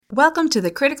Welcome to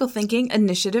the Critical Thinking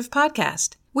Initiative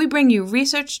podcast. We bring you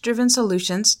research-driven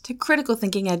solutions to critical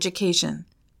thinking education.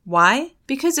 Why?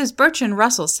 Because as Bertrand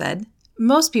Russell said,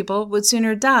 most people would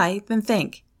sooner die than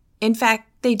think. In fact,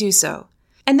 they do so.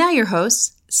 And now your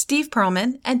hosts, Steve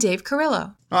Perlman and Dave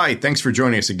Carrillo. Hi, thanks for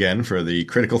joining us again for the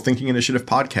Critical Thinking Initiative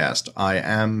podcast. I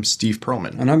am Steve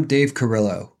Perlman. And I'm Dave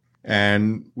Carrillo.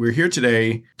 And we're here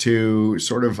today to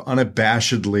sort of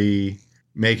unabashedly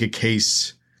make a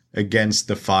case against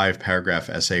the 5-paragraph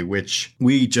essay, which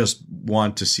we just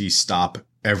want to see stop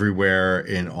everywhere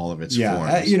in all of its forms.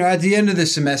 At the end of the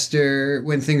semester,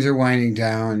 when things are winding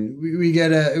down, we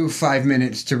get 5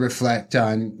 minutes to reflect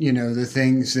on, the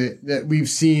things that we've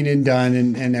seen and done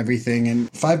and everything. And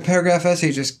 5-paragraph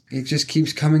essay just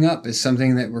keeps coming up as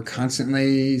something that we're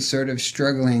constantly sort of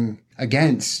struggling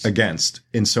against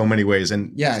in so many ways.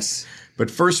 And yes.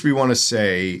 But first, we want to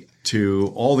say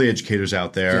to all the educators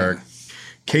out there,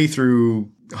 K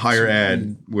through higher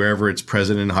ed, wherever it's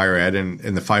present in higher ed, and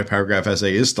the 5-paragraph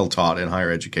essay is still taught in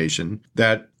higher education,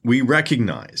 that we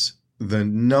recognize the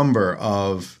number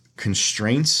of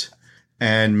constraints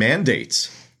and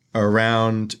mandates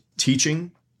around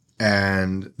teaching,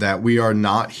 and that we are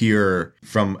not here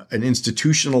from an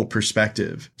institutional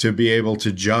perspective to be able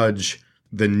to judge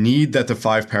the need that the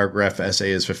 5-paragraph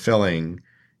essay is fulfilling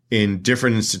in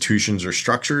different institutions or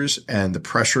structures and the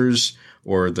pressures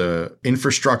or the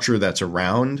infrastructure that's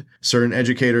around certain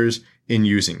educators in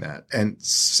using that. And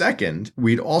second,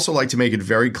 we'd also like to make it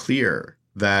very clear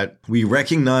that we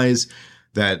recognize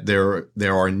that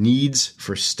there are needs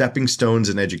for stepping stones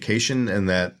in education, and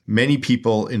that many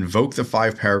people invoke the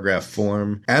 5-paragraph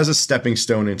form as a stepping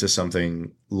stone into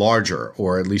something larger,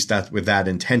 or at least that with that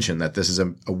intention, that this is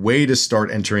a way to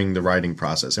start entering the writing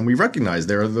process. And we recognize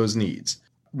there are those needs.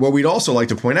 What we'd also like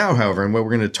to point out, however, and what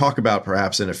we're going to talk about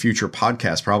perhaps in a future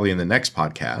podcast, probably in the next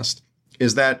podcast,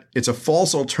 is that it's a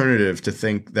false alternative to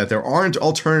think that there aren't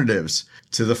alternatives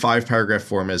to the 5-paragraph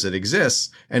form as it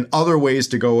exists and other ways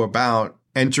to go about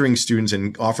entering students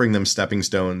and offering them stepping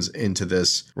stones into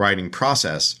this writing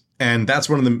process. And that's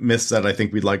one of the myths that I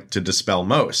think we'd like to dispel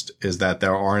most, is that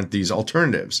there aren't these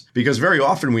alternatives. Because very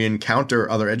often we encounter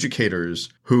other educators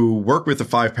who work with the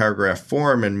 5-paragraph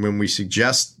form, and when we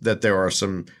suggest that there are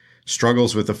some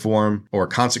struggles with the form or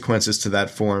consequences to that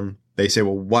form, they say,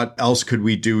 well, what else could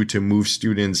we do to move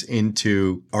students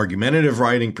into argumentative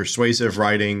writing, persuasive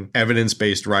writing,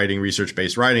 evidence-based writing,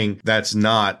 research-based writing that's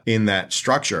not in that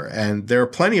structure? And there are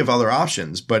plenty of other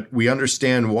options, but we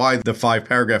understand why the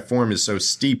 5-paragraph form is so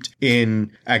steeped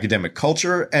in academic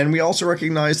culture. And we also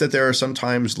recognize that there are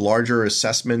sometimes larger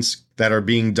assessments that are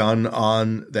being done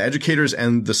on the educators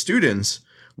and the students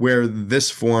where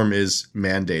this form is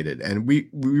mandated. And we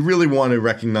really want to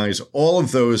recognize all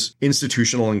of those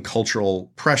institutional and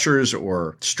cultural pressures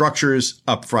or structures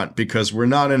up front, because we're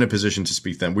not in a position to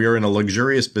speak them. We are in a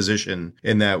luxurious position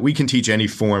in that we can teach any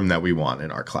form that we want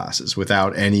in our classes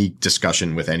without any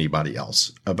discussion with anybody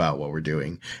else about what we're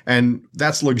doing. And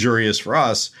that's luxurious for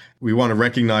us. We want to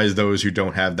recognize those who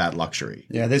don't have that luxury.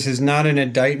 Yeah, this is not an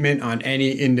indictment on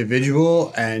any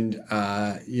individual. And,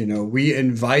 we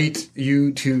invite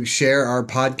you to share our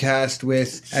podcast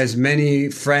with as many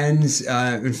friends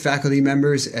and faculty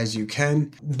members as you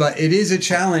can. But it is a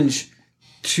challenge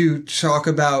to talk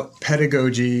about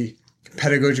pedagogy,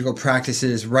 pedagogical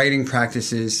practices, writing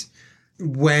practices,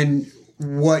 when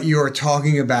what you're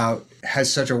talking about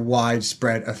has such a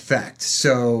widespread effect.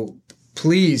 So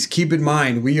please keep in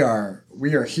mind, we are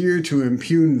here to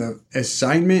impugn the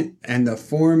assignment and the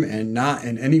form, and not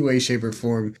in any way, shape, or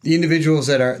form the individuals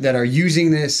that are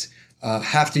using this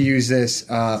have to use this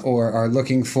or are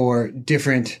looking for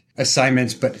different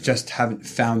assignments but just haven't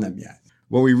found them yet.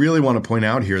 What we really want to point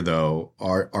out here, though,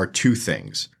 are two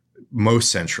things, most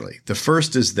centrally. The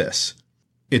first is this: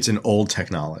 it's an old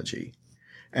technology,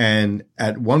 and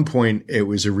at one point it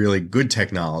was a really good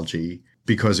technology,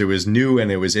 because it was new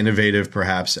and it was innovative,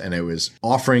 perhaps, and it was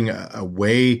offering a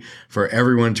way for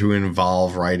everyone to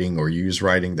involve writing or use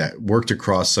writing that worked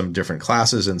across some different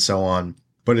classes and so on.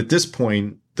 But at this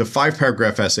point, the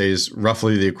 5-paragraph essay is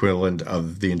roughly the equivalent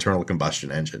of the internal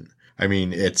combustion engine. I mean,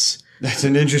 that's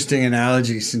an interesting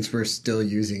analogy, since we're still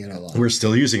using it a lot. We're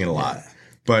still using it a lot. Yeah.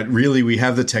 But really, we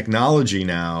have the technology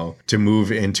now to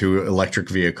move into electric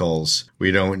vehicles.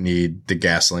 We don't need the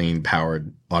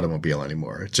gasoline-powered automobile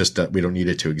anymore. It's just that we don't need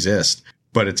it to exist,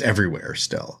 but it's everywhere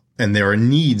still. And there are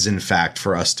needs, in fact,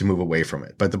 for us to move away from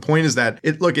it. But the point is that,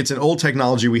 it's an old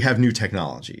technology. We have new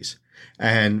technologies.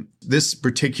 And this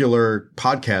particular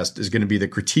podcast is going to be the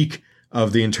critique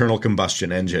of the internal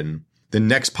combustion engine. The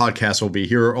next podcast will be,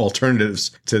 here are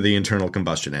alternatives to the internal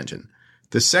combustion engine.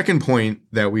 The second point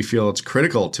that we feel it's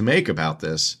critical to make about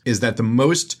this is that the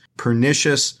most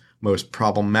pernicious, most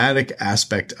problematic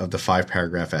aspect of the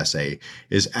 5-paragraph essay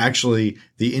is actually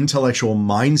the intellectual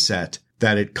mindset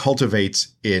that it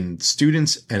cultivates in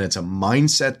students, and it's a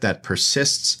mindset that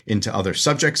persists into other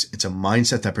subjects. It's a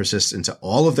mindset that persists into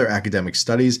all of their academic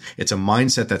studies. It's a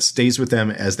mindset that stays with them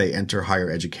as they enter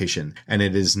higher education. And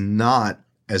it is not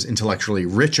as intellectually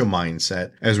rich a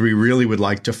mindset as we really would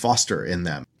like to foster in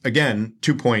them. Again,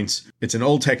 2 points. It's an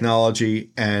old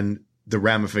technology, and the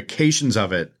ramifications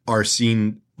of it are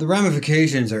seen. The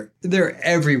ramifications they're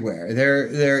everywhere.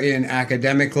 They're in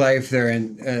academic life. They're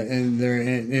in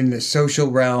the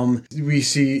social realm. We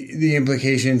see the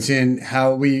implications in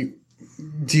how we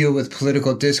deal with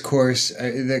political discourse.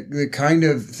 The kind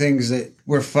of things that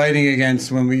we're fighting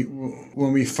against when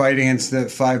we fight against the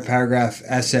 5-paragraph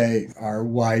essay are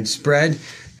widespread,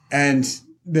 and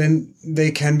then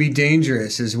they can be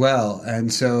dangerous as well.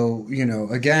 And so,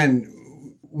 again,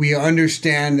 we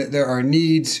understand that there are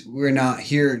needs. We're not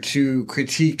here to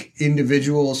critique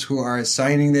individuals who are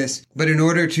assigning this. But in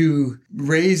order to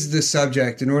raise the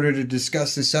subject, in order to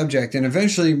discuss the subject and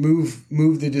eventually move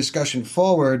the discussion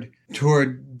forward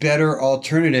toward better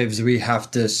alternatives, we have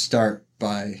to start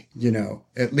by,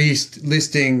 at least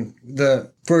listing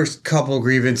the first couple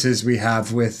grievances we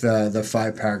have with the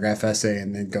 5-paragraph essay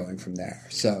and then going from there.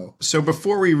 So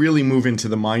before we really move into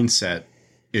the mindset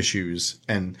issues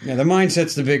and the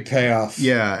mindset's the big payoff.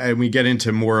 Yeah, and we get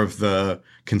into more of the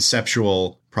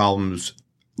conceptual problems.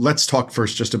 Let's talk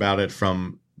first just about it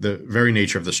from the very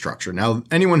nature of the structure. Now,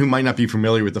 anyone who might not be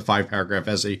familiar with the 5-paragraph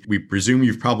essay, we presume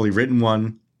you've probably written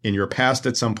one in your past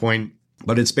at some point,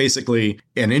 but it's basically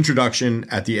an introduction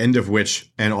at the end of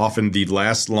which, and often the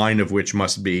last line of which,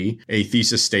 must be a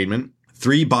thesis statement,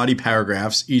 3 body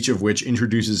paragraphs, each of which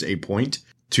introduces a point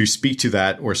to speak to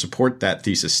that or support that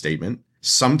thesis statement.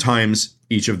 Sometimes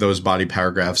each of those body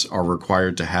paragraphs are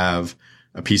required to have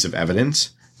a piece of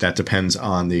evidence. That depends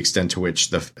on the extent to which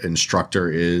the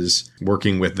instructor is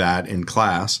working with that in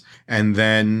class. And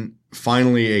then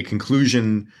finally, a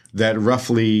conclusion that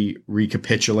roughly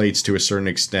recapitulates to a certain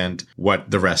extent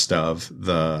what the rest of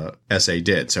the essay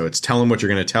did. So it's tell them what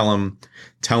you're going to tell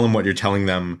them what you're telling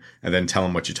them, and then tell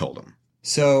them what you told them.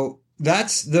 So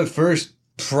that's the first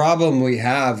problem we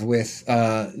have with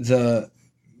the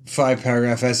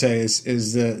 5-paragraph essay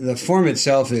is the form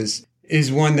itself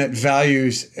is one that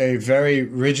values a very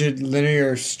rigid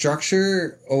linear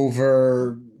structure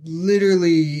over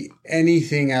literally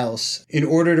anything else. In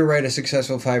order to write a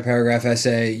successful 5-paragraph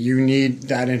essay, you need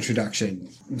that introduction.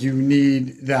 You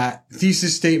need that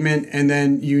thesis statement, and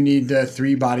then you need the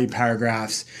 3 body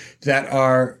paragraphs that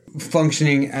are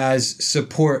functioning as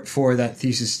support for that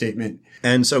thesis statement.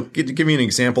 And so to give me an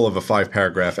example of a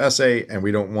 5-paragraph essay, and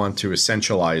we don't want to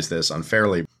essentialize this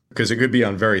unfairly because it could be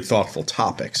on very thoughtful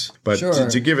topics. But sure.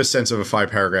 to give a sense of a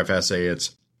 5-paragraph essay,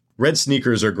 it's red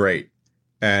sneakers are great.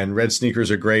 And red sneakers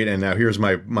are great. And now here's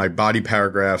my body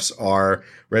paragraphs are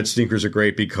red sneakers are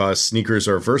great because sneakers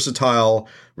are versatile.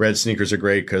 Red sneakers are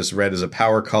great because red is a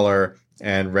power color.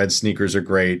 And red sneakers are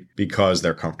great because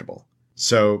they're comfortable.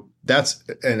 So that's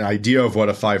an idea of what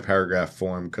a 5-paragraph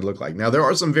form could look like. Now, there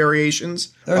are some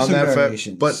variations on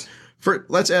that. But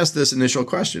let's ask this initial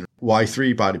question. Why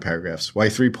 3 body paragraphs? Why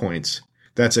 3 points?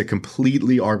 That's a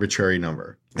completely arbitrary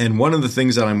number. And one of the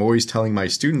things that I'm always telling my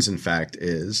students, in fact,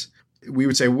 is we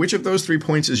would say, which of those 3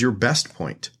 points is your best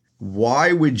point?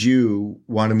 Why would you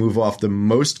want to move off the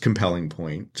most compelling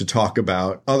point to talk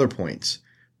about other points?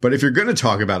 But if you're going to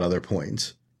talk about other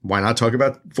points, why not talk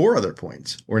about 4 other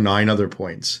points or 9 other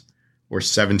points or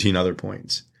 17 other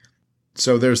points?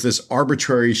 So there's this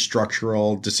arbitrary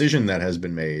structural decision that has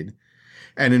been made.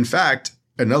 And in fact,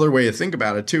 another way to think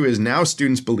about it too is now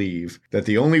students believe that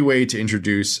the only way to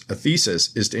introduce a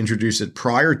thesis is to introduce it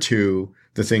prior to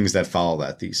the things that follow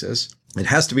that thesis. It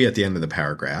has to be at the end of the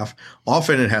paragraph.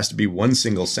 Often it has to be one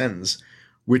single sentence,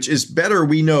 which is better,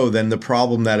 we know, than the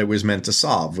problem that it was meant to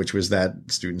solve, which was that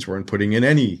students weren't putting in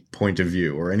any point of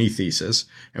view or any thesis.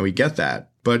 And we get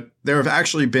that. But there have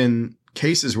actually been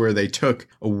cases where they took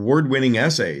award-winning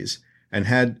essays and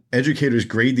had educators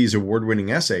grade these award-winning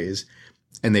essays,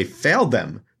 and they failed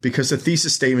them because the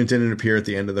thesis statement didn't appear at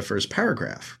the end of the first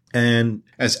paragraph. And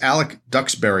as Alec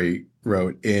Duxbury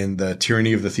wrote in The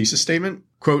Tyranny of the Thesis Statement,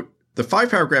 quote, "The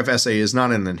 5-paragraph essay is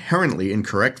not an inherently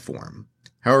incorrect form.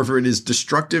 However, it is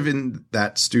destructive in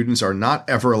that students are not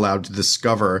ever allowed to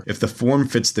discover if the form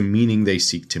fits the meaning they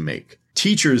seek to make.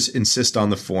 Teachers insist on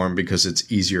the form because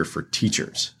it's easier for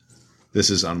teachers. This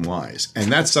is unwise."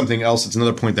 And that's something else. It's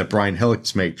another point that Brian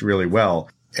Hillix makes really well.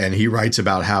 And he writes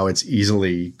about how it's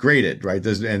easily graded, right?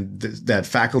 That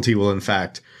faculty will, in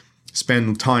fact,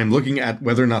 spend time looking at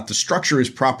whether or not the structure is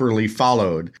properly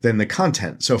followed than the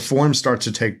content. So form starts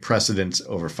to take precedence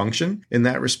over function in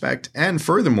that respect. And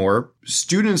furthermore,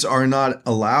 students are not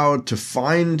allowed to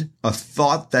find a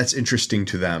thought that's interesting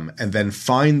to them and then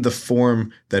find the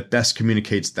form that best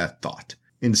communicates that thought.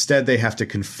 Instead, they have to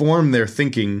conform their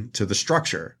thinking to the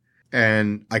structure.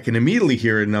 And I can immediately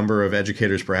hear a number of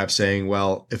educators perhaps saying,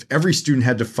 well, if every student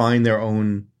had to find their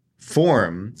own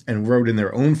form and wrote in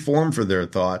their own form for their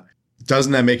thought,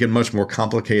 doesn't that make it much more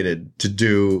complicated to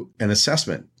do an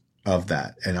assessment of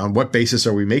that? And on what basis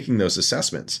are we making those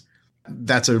assessments?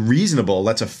 That's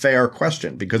a fair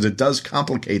question, because it does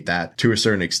complicate that to a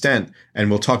certain extent. And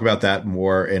we'll talk about that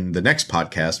more in the next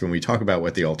podcast when we talk about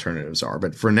what the alternatives are.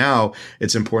 But for now,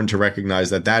 it's important to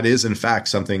recognize that that is, in fact,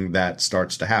 something that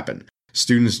starts to happen.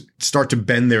 Students start to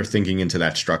bend their thinking into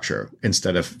that structure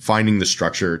instead of finding the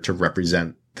structure to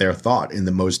represent their thought in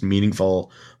the most meaningful,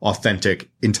 authentic,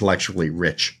 intellectually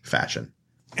rich fashion.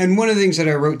 And one of the things that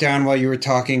I wrote down while you were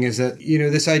talking is that,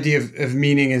 this idea of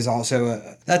meaning is also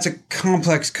that's a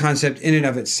complex concept in and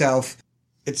of itself.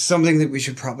 It's something that we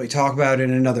should probably talk about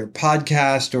in another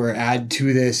podcast or add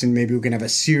to this. And maybe we can have a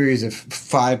series of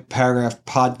 5-paragraph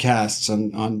podcasts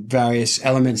on various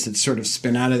elements that sort of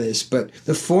spin out of this. But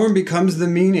the form becomes the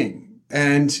meaning.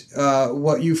 And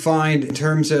what you find in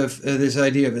terms of this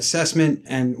idea of assessment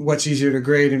and what's easier to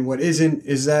grade and what isn't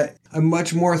is that a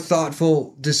much more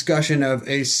thoughtful discussion of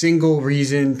a single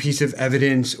reason, piece of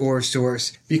evidence, or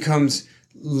source becomes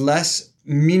less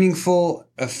meaningful,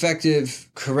 effective,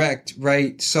 correct,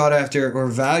 right, sought after, or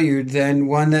valued than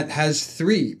one that has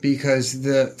 3, because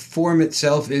the form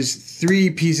itself is 3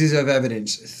 pieces of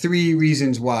evidence, 3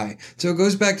 reasons why. So it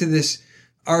goes back to this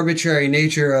arbitrary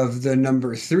nature of the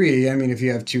number 3. I mean, if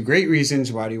you have 2 great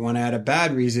reasons, why do you want to add a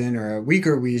bad reason or a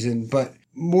weaker reason? But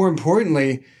more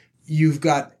importantly, you've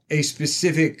got a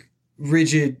specific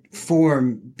rigid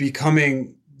form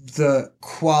becoming the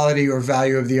quality or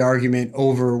value of the argument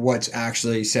over what's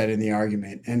actually said in the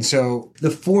argument. And so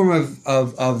the form of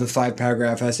the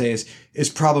 5-paragraph essay is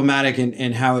problematic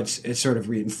in how it's sort of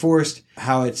reinforced,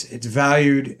 how it's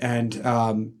valued, and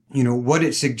what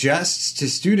it suggests to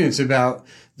students about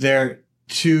their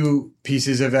 2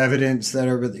 pieces of evidence that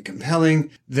are really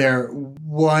compelling, their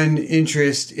one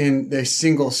interest in the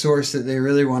single source that they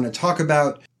really want to talk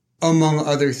about, among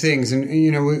other things. And,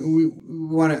 we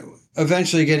want to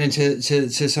eventually get into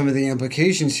some of the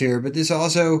implications here, but this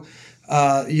also,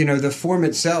 the form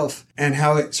itself and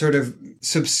how it sort of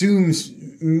subsumes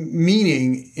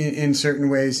meaning in certain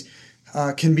ways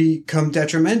can become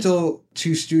detrimental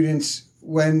to students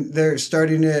when they're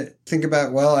starting to think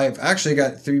about, well, I've actually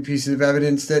got 3 pieces of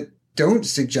evidence that don't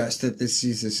suggest that this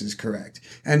thesis is correct.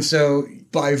 And so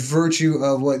by virtue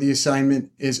of what the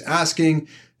assignment is asking,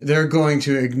 they're going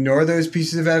to ignore those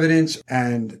pieces of evidence,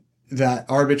 and that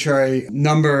arbitrary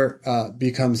number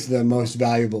becomes the most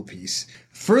valuable piece.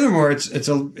 Furthermore,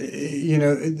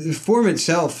 the form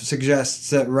itself suggests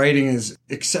that writing is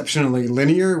exceptionally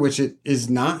linear, which it is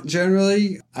not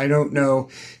generally. I don't know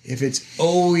if it's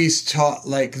always taught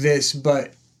like this,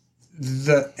 but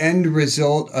the end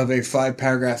result of a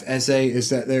 5-paragraph essay is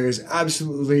that there is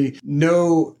absolutely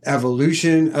no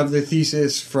evolution of the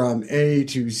thesis from A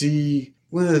to Z.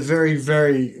 One of the very,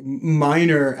 very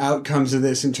minor outcomes of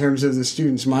this in terms of the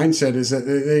student's mindset is that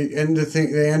they end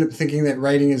up thinking that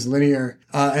writing is linear,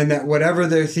 and that whatever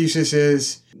their thesis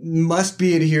is must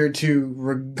be adhered to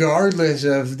regardless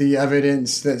of the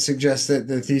evidence that suggests that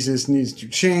the thesis needs to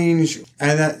change,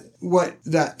 and that what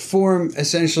that form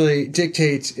essentially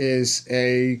dictates is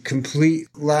a complete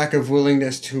lack of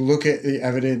willingness to look at the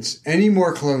evidence any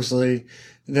more closely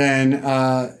than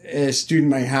a student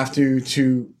might have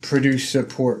to produce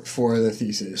support for the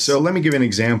thesis. So let me give an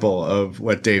example of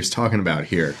what Dave's talking about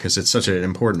here, because it's such an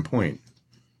important point.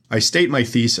 I state my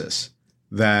thesis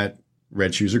that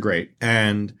red shoes are great,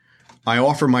 and I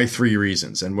offer my 3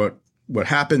 reasons. And what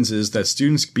happens is that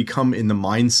students become in the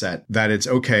mindset that it's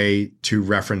okay to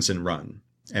reference and run.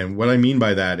 And what I mean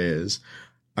by that is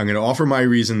I'm going to offer my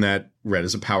reason that red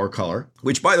is a power color,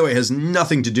 which, by the way, has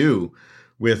nothing to do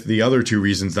with the other 2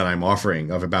 reasons that I'm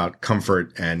offering about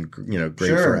comfort and, great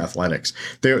for athletics.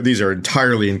 These are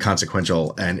entirely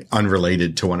inconsequential and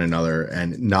unrelated to one another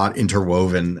and not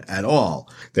interwoven at all.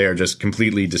 They are just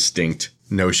completely distinct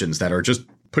notions that are just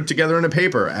put together in a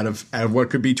paper out of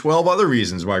what could be 12 other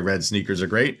reasons why red sneakers are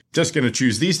great. Just going to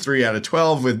choose these 3 out of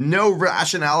 12 with no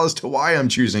rationale as to why I'm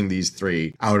choosing these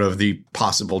 3 out of the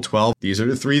possible 12. These are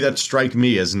the 3 that strike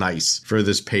me as nice for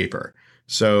this paper.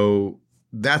 So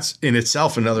that's in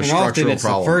itself another and structural often it's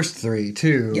problem. The first three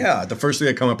too. Yeah, the first three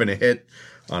that come up in a hit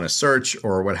on a search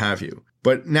or what have you.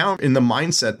 But now in the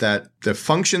mindset that the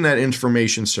function that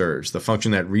information serves, the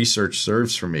function that research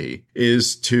serves for me,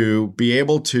 is to be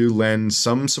able to lend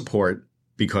some support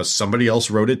because somebody else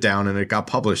wrote it down and it got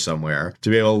published somewhere, to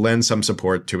be able to lend some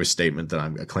support to a statement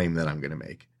a claim that I'm going to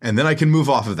make. And then I can move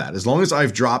off of that. As long as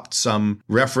I've dropped some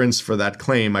reference for that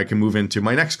claim, I can move into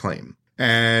my next claim.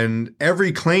 And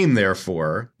every claim,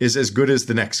 therefore, is as good as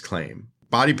the next claim.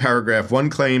 Body paragraph 1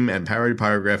 claim and body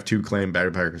paragraph 2 claim, body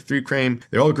paragraph 3 claim,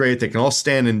 they're all great. They can all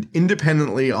stand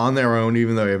independently on their own,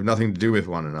 even though they have nothing to do with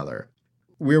one another.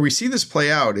 Where we see this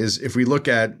play out is if we look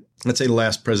at, let's say, the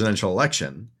last presidential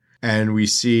election, and we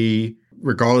see,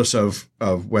 regardless of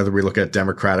whether we look at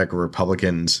Democratic or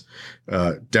Republicans,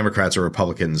 Democrats or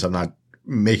Republicans, I'm not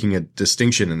making a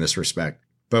distinction in this respect.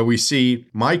 But we see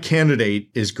my candidate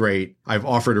is great. I've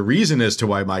offered a reason as to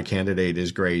why my candidate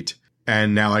is great.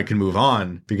 And now I can move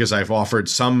on because I've offered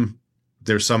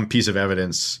there's some piece of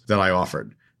evidence that I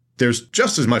offered. There's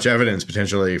just as much evidence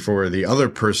potentially for the other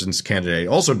person's candidate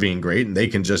also being great, and they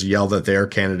can just yell that their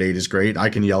candidate is great. I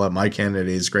can yell at my candidate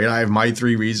is great. I have my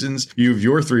 3 reasons. You have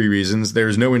your 3 reasons.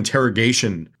 There's no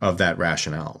interrogation of that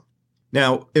rationale.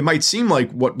 Now, it might seem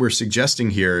like what we're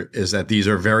suggesting here is that these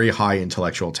are very high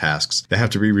intellectual tasks that have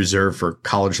to be reserved for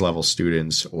college-level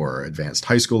students or advanced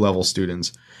high school-level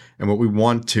students. And what we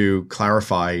want to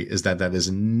clarify is that that is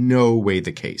in no way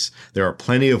the case. There are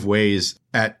plenty of ways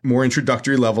at more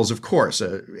introductory levels, of course,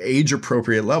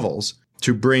 age-appropriate levels,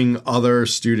 to bring other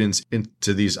students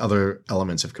into these other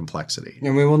elements of complexity.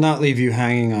 And we will not leave you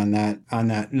hanging on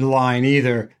that line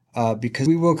either. Because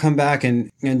we will come back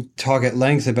and talk at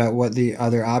length about what the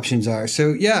other options are.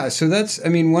 So that's,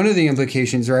 one of the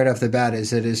implications right off the bat is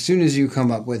that as soon as you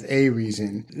come up with a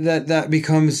reason, that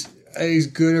becomes as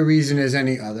good a reason as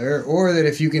any other, or that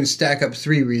if you can stack up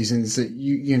 3 reasons that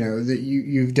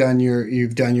you've done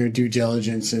your due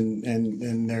diligence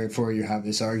and therefore you have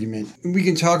this argument. We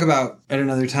can talk about at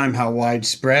another time how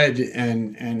widespread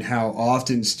and how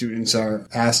often students are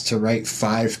asked to write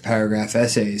 5-paragraph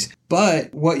essays.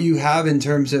 But what you have in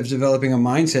terms of developing a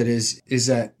mindset is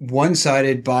that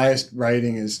one-sided biased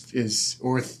writing is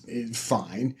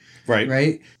fine.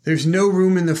 Right? There's no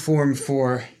room in the form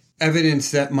for evidence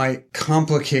that might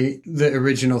complicate the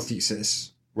original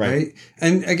thesis. Right?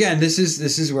 And again, this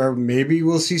is where maybe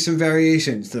we'll see some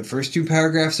variations. The first 2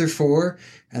 paragraphs are for,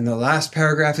 and the last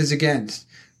paragraph is against.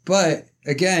 But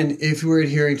again, if we're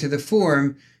adhering to the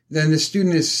form, then the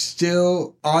student is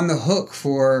still on the hook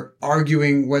for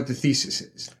arguing what the thesis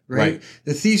is, right?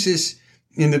 The thesis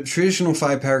in the traditional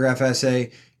 5-paragraph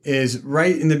essay is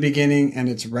right in the beginning and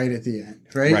it's right at the end,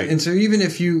 right? And so even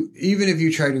if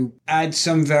you try to add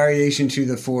some variation to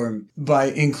the form by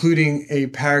including a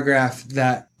paragraph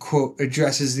that, quote,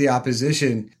 addresses the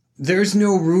opposition, there's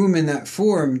no room in that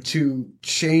form to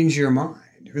change your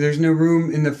mind. There's no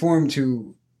room in the form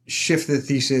to shift the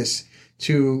thesis,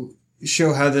 to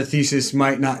show how the thesis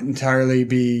might not entirely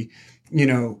be,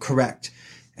 correct.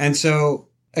 And so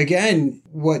again,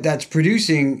 what that's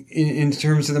producing in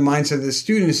terms of the mindset of the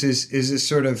students is this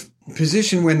sort of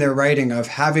position when they're writing of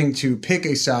having to pick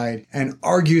a side and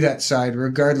argue that side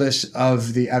regardless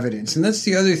of the evidence. And that's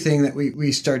the other thing that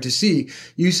we start to see.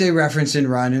 You say reference and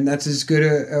run, and that's as good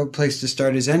a place to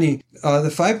start as any.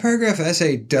 The 5-paragraph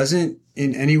essay doesn't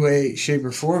in any way, shape,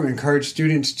 or form encourage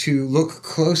students to look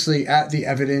closely at the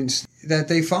evidence that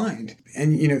they find.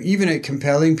 And, even a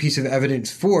compelling piece of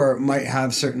evidence might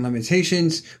have certain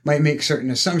limitations, might make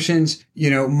certain assumptions,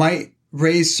 might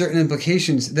raise certain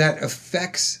implications that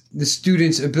affects the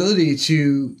student's ability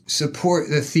to support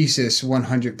the thesis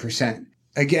 100%.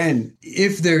 Again,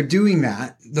 if they're doing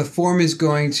that, the form is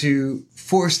going to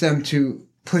force them to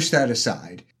push that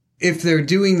aside. If they're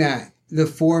doing that, the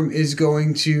form is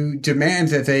going to demand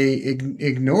that they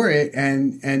ignore it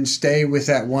and stay with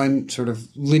that one sort of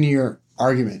linear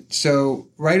argument. So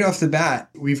right off the bat,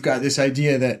 we've got this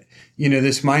idea that,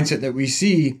 this mindset that we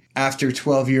see after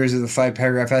 12 years of the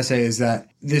 5-paragraph essay is that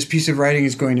this piece of writing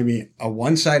is going to be a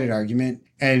one-sided argument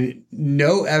and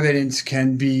no evidence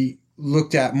can be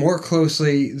looked at more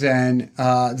closely than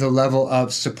the level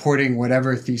of supporting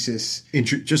whatever thesis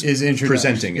is introduced.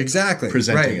 Presenting it. Exactly.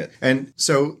 Presenting it. And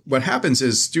so what happens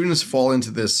is students fall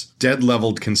into this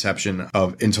dead-leveled conception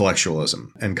of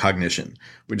intellectualism and cognition,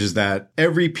 which is that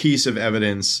every piece of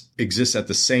evidence exists at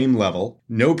the same level.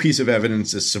 No piece of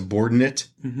evidence is subordinate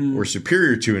or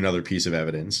superior to another piece of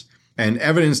evidence. And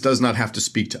evidence does not have to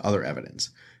speak to other evidence.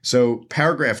 So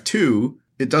paragraph 2,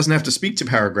 it doesn't have to speak to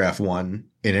paragraph 1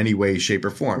 in any way, shape, or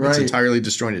form. It's entirely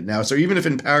disjointed. Now, so even if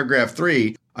in paragraph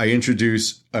 3, I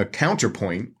introduce a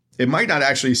counterpoint, it might not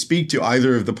actually speak to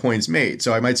either of the points made.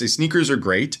 So I might say sneakers are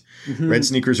great. Red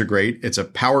sneakers are great. It's a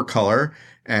power color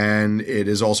and it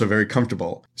is also very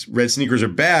comfortable. Red sneakers are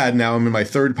bad. Now I'm in my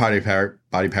third body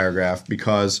paragraph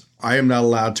because I am not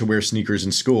allowed to wear sneakers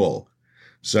in school.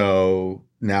 So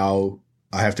now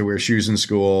I have to wear shoes in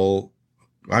school.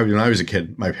 When I was a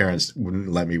kid, my parents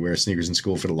wouldn't let me wear sneakers in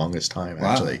school for the longest time,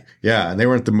 actually. Wow. Yeah. And they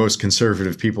weren't the most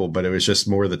conservative people, but it was just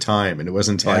more the time. And it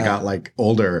wasn't until I got like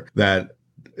older that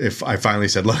if I finally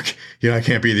said, look, I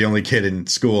can't be the only kid in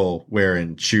school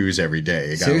wearing shoes every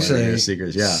day. I got to wear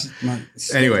sneakers. Yeah.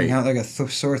 Anyway. Out like a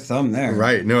sore thumb there.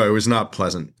 Right. No, it was not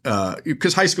pleasant.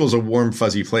 Because high school is a warm,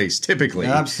 fuzzy place, typically.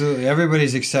 Absolutely.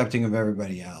 Everybody's accepting of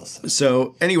everybody else.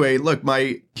 So anyway, look,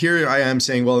 here I am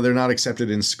saying, well, they're not accepted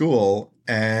in school.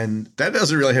 And that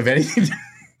doesn't really have anything to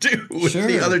do with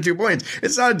the other 2 points.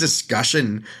 It's not a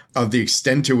discussion of the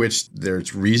extent to which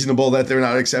it's reasonable that they're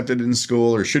not accepted in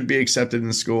school or should be accepted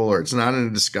in school, or it's not a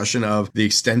discussion of the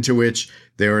extent to which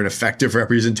they're an effective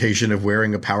representation of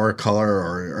wearing a power color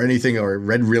or anything, or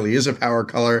red really is a power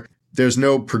color. There's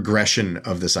no progression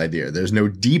of this idea. There's no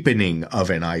deepening of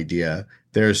an idea.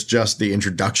 There's just the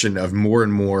introduction of more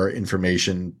and more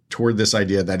information toward this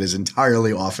idea that is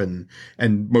entirely often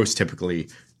and most typically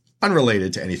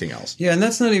unrelated to anything else. Yeah, and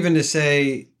that's not even to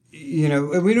say, we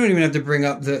don't even have to bring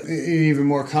up the even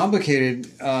more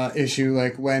complicated issue,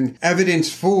 like when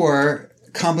evidence for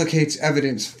complicates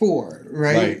evidence for,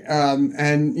 right?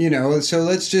 So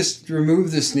let's just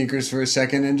remove the sneakers for a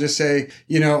second and just say,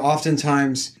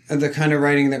 oftentimes the kind of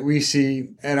writing that we see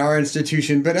at our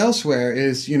institution, but elsewhere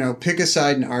is, pick a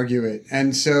side and argue it.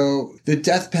 And so the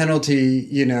death penalty,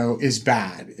 is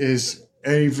bad, is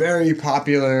a very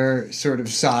popular sort of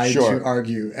side to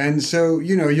argue. And so,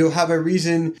 you'll have a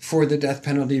reason for the death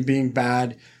penalty being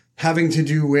bad having to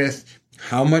do with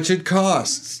how much it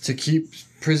costs to keep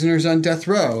prisoners on death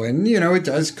row. And, it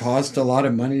does cost a lot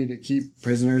of money to keep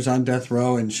prisoners on death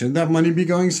row. And should that money be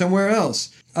going somewhere else?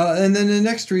 And then the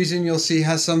next reason you'll see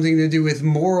has something to do with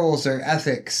morals or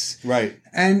ethics. Right.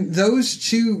 And those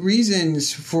 2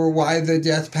 reasons for why the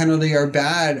death penalty are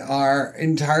bad are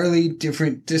entirely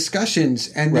different discussions.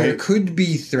 And there could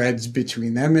be threads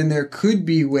between them, and there could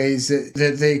be ways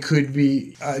that they could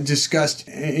be discussed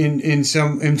in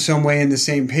some way in the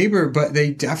same paper, but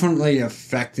they definitely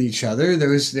affect each other.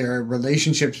 There are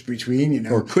relationships between,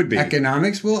 or could be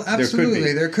economics. Well,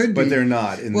 absolutely, there could be. But they're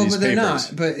not in these papers. But they're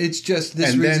not. But it's just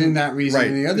this reason, that reason,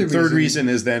 and the other reason. The third reason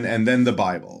is and then the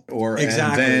Bible.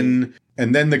 Exactly.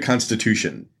 And then the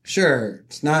Constitution. Sure,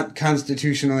 it's not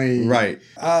constitutionally right,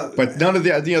 but none of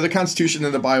the Constitution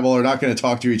and the Bible are not going to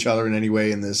talk to each other in any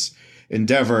way in this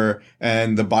endeavor,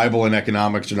 and the Bible and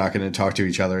economics are not going to talk to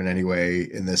each other in any way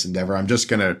in this endeavor. I'm just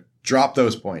going to drop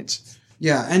those points.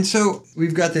 Yeah, and so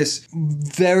we've got this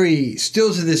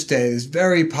still to this day, this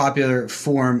very popular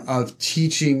form of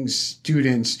teaching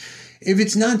students. If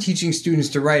it's not teaching students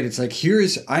to write, it's like,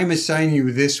 I'm assigning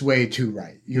you this way to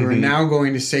write. You are now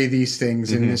going to say these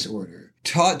things in this order.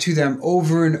 Taught to them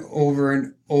over and over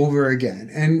and over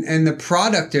again. And the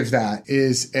product of that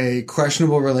is a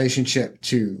questionable relationship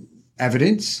to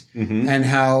evidence and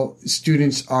how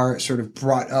students are sort of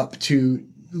brought up to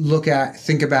look at,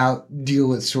 think about, deal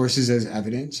with sources as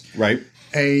evidence. Right.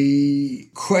 A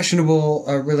questionable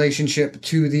relationship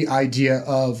to the idea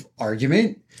of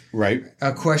argument. Right.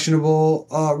 A questionable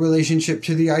relationship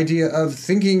to the idea of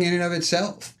thinking in and of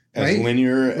itself. As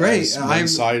linear, as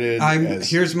one-sided.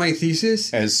 Here's my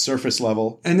thesis. As surface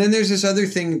level. And then there's this other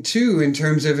thing, too, in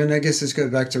terms of, and I guess this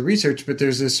goes back to research, but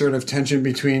there's this sort of tension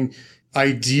between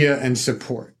idea and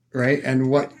support, right? And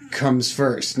what comes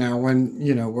first. Now, when,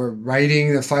 we're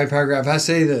writing the 5-paragraph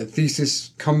essay, the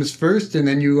thesis comes first, and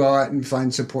then you go out and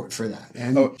find support for that.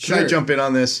 And Should I jump in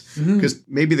on this? Because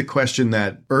maybe the question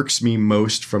that irks me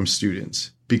most from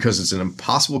students, because it's an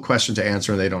impossible question to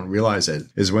answer and they don't realize it,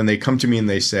 is when they come to me and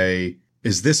they say,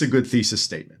 is this a good thesis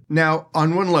statement? Now,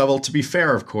 on one level, to be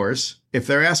fair, of course, if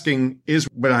they're asking, is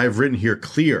what I've written here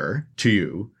clear to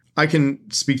you, I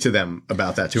can speak to them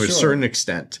about that to a certain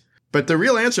extent. But the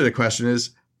real answer to the question is,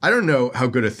 I don't know how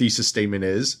good a thesis statement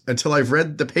is until I've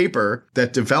read the paper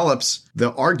that develops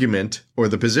the argument or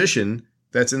the position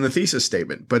that's in the thesis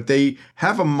statement. But they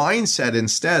have a mindset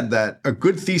instead that a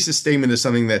good thesis statement is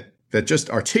something that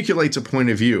just articulates a point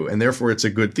of view, and therefore it's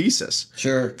a good thesis.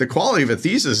 Sure. The quality of a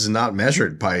thesis is not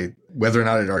measured by whether or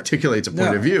not it articulates a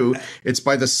point of view. It's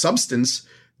by the substance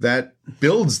that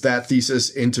builds that thesis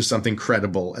into something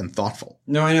credible and thoughtful.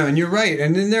 No, I know. And you're right.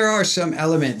 And then there are some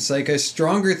elements, like a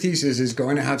stronger thesis is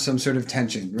going to have some sort of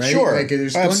tension, right? Sure. Like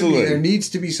there's Absolutely. there needs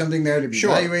to be something there to be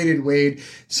evaluated, weighed.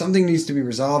 Something needs to be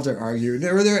resolved or argued.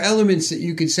 There are elements that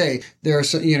you could say, there are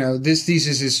some, this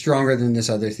thesis is stronger than this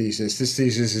other thesis. This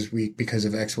thesis is weak because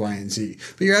of X, Y, and Z.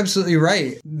 But you're absolutely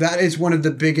right. That is one of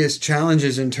the biggest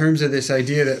challenges in terms of this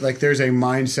idea that like there's a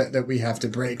mindset that we have to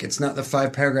break. It's not the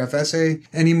 5-paragraph essay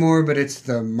anymore, but it's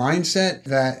the mindset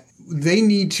that they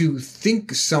need to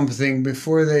think something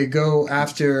before they go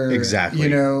after,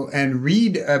 exactly, and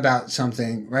read about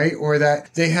something, right? Or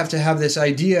that they have to have this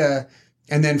idea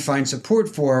and then find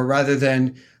support for, rather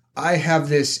than I have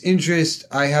this interest,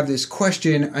 I have this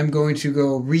question, I'm going to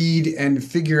go read and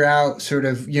figure out sort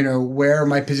of, where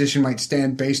my position might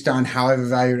stand based on how I've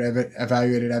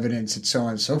evaluated evidence and so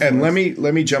on and so forth. And let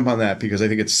me jump on that because I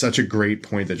think it's such a great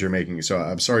point that you're making. So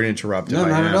I'm sorry to interrupt. No,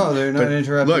 not at all. They're not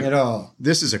interrupting at all.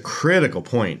 This is a critical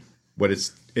point.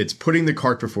 It's putting the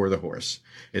cart before the horse.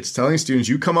 It's telling students,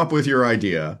 you come up with your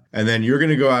idea and then you're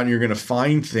going to go out and you're going to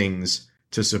find things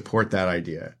to support that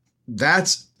idea.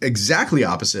 That's exactly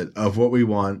opposite of what we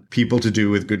want people to do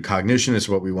with good cognition. It's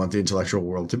what we want the intellectual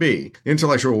world to be. The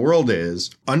intellectual world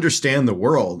is understand the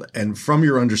world, and from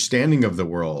your understanding of the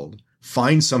world,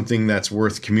 find something that's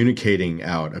worth communicating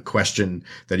out, a question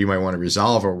that you might want to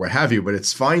resolve or what have you, but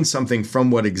it's find something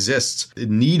from what exists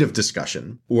in need of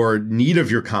discussion or need of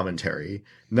your commentary,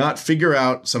 not figure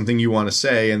out something you want to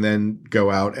say and then go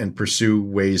out and pursue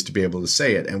ways to be able to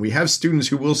say it. And we have students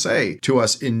who will say to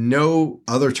us in no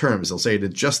other terms, they'll say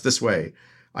it just this way: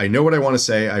 I know what I want to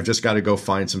say, I've just got to go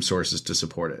find some sources to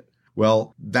support it.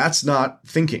 Well, that's not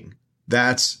thinking.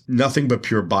 That's nothing but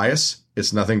pure bias.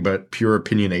 It's nothing but pure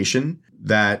opinionation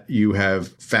that you have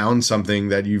found something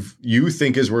that you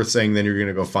think is worth saying, then you're going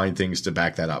to go find things to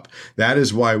back that up. That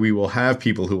is why we will have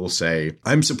people who will say,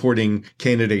 I'm supporting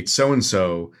candidate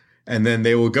so-and-so, and then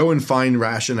they will go and find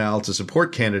rationale to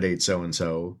support candidate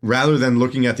so-and-so rather than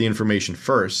looking at the information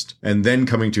first and then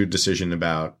coming to a decision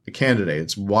about the candidate.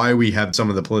 It's why we have some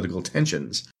of the political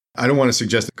tensions. I don't want to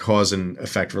suggest a cause and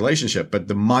effect relationship, but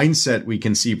the mindset we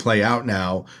can see play out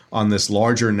now on this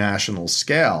larger national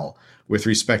scale with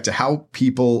respect to how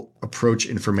people approach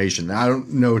information. Now, I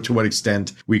don't know to what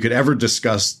extent we could ever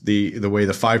discuss the way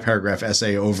the 5-paragraph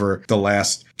essay over the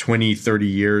last 20, 30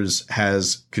 years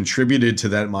has contributed to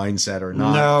that mindset or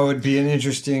not. No, it'd be an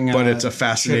interesting but it's a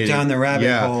fascinating trip down the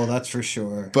rabbit hole, that's for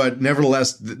sure. But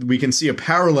nevertheless, we can see a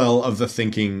parallel of the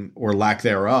thinking or lack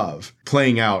thereof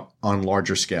playing out on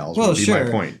larger scales. Well, would be sure.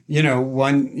 My point.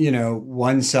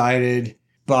 One-sided,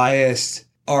 biased,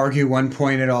 argue one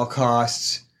point at all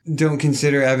costs, don't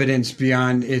consider evidence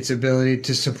beyond its ability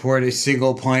to support a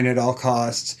single point at all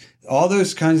costs. All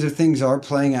those kinds of things are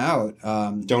playing out.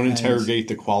 Don't interrogate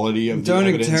the quality of the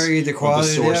evidence. Don't interrogate the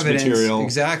quality of the evidence. Material,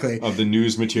 exactly. Of the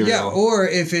news material. Yeah, or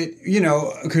if it,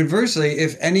 conversely,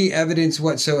 if any evidence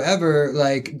whatsoever,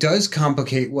 does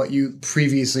complicate what you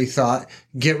previously thought,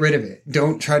 get rid of it.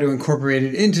 Don't try to incorporate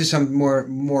it into some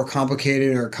more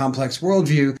complicated or complex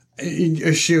worldview.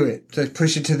 Eschew it,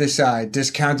 push it to the side,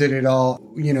 discount it at all,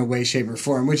 way, shape, or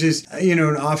form, which is, an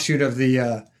offshoot of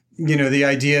the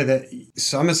idea that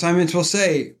some assignments will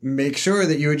say, make sure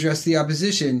that you address the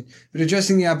opposition, but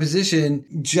addressing the opposition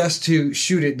just to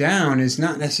shoot it down is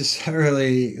not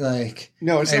necessarily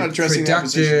no, it's not addressing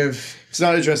productive. It's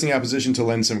not addressing the opposition to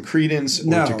lend some credence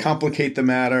or to complicate the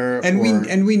matter. And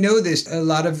we know this. A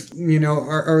lot of,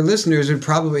 our listeners would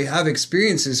probably have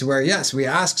experiences where, yes, we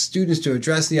ask students to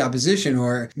address the opposition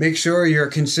or make sure you're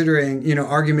considering,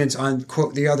 arguments on,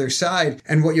 quote, the other side.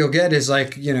 And what you'll get is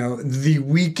the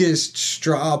weakest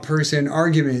straw person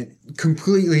argument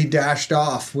completely dashed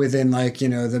off within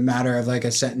the matter of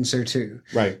a sentence or two.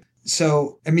 Right.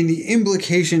 So, the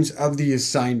implications of the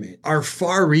assignment are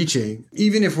far-reaching,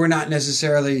 even if we're not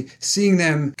necessarily seeing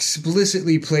them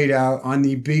explicitly played out on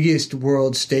the biggest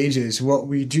world stages. What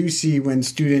we do see when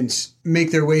students make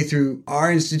their way through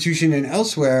our institution and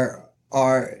elsewhere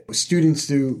are students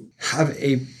who have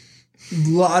a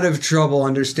lot of trouble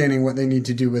understanding what they need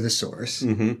to do with a source,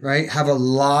 right? Have a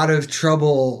lot of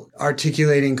trouble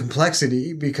articulating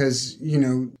complexity because,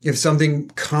 if something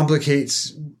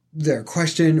complicates their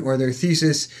question or their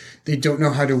thesis, they don't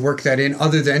know how to work that in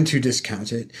other than to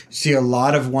discount it. See a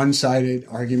lot of one-sided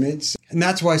arguments. And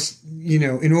that's why,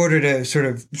 in order to sort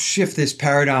of shift this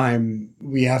paradigm,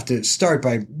 we have to start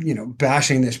by,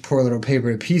 bashing this poor little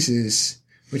paper to pieces,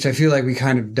 which I feel like we've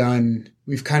kind of done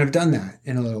that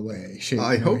in a little way.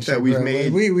 I hope that we've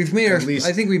made our,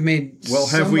 I think we've made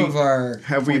some of our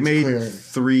have we made clear.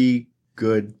 3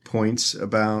 good points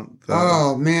about the...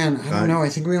 Oh, man. I don't know. I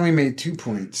think we only made 2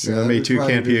 points. We only made 2.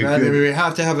 Can't be a good... We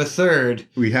have to have a third.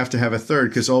 We have to have a third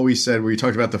because all we said, we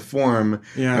talked about the form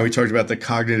and we talked about the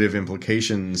cognitive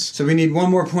implications. So we need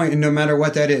 1 more point, and no matter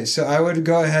what that is. So I would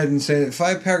go ahead and say that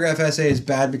 5-paragraph essay is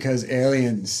bad because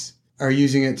aliens are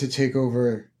using it to take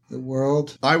over the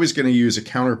world. I was going to use a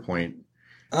counterpoint.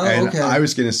 Oh, okay. I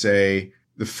was going to say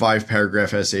the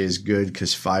 5-paragraph essay is good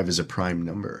because 5 is a prime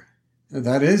number.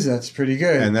 That's pretty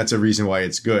good. And that's a reason why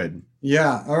it's good.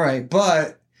 Yeah, all right.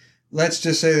 But let's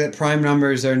just say that prime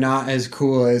numbers are not as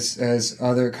cool as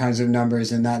other kinds of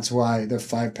numbers, and that's why the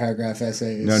 5-paragraph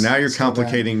essay is... No, now you're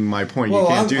complicating my point. You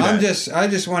can't do that. I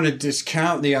just want to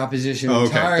discount the opposition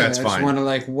entirely. Okay, that's fine. I just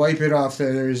want to wipe it off.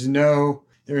 There's no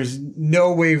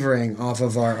wavering off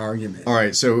of our argument. All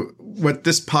right. So what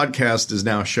this podcast is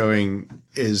now showing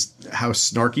is how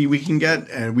snarky we can get,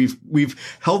 and we've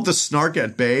held the snark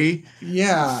at bay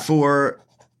for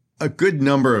a good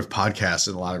number of podcasts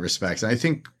in a lot of respects. And I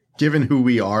think given who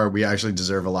we are, we actually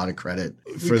deserve a lot of credit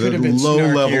for the low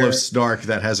level of snark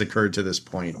that has occured to this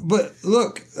point. But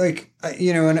look, I guess...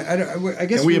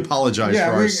 And we apologize for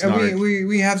our snark.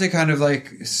 We have to kind of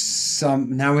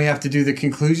now we have to do the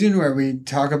conclusion where we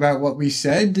talk about what we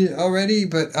said already.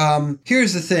 But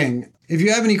here's the thing. If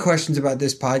you have any questions about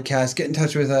this podcast, get in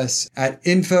touch with us at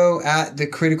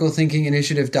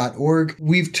info@thecriticalthinkinginitiative.org.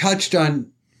 We've touched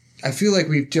on... I feel like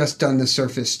we've just done the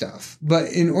surface stuff.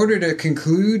 But in order to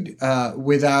conclude,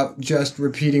 without just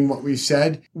repeating what we've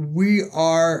said, we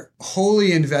are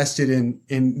wholly invested in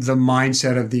the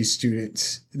mindset of these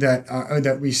students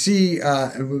that we see,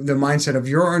 the mindset of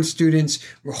your own students.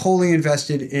 We're wholly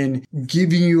invested in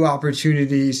giving you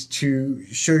opportunities to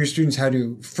show your students how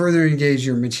to further engage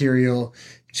your material,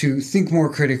 to think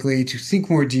more critically, to think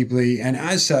more deeply. And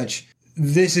as such,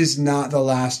 this is not the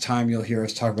last time you'll hear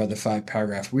us talk about the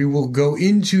 5-paragraph. We will go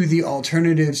into the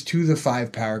alternatives to the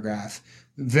 5-paragraph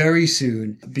very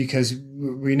soon because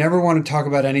we never want to talk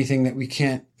about anything that we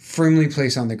can't firmly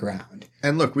place on the ground.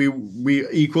 And look, we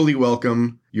equally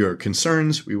welcome your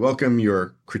concerns. We welcome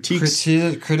your critiques,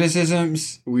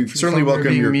 criticisms. We certainly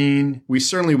welcome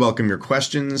your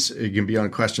questions. It can be on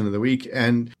Question of the Week.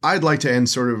 And I'd like to end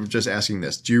sort of just asking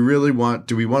this: do we want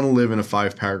to live in a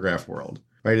 5-paragraph world?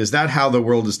 Right? Is that how the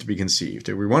world is to be conceived?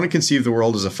 If we want to conceive the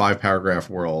world as a 5-paragraph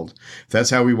world, if that's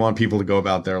how we want people to go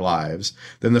about their lives,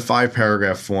 then the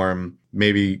 5-paragraph form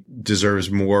maybe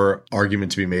deserves more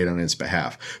argument to be made on its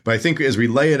behalf. But I think as we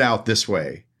lay it out this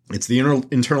way, it's the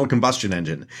internal combustion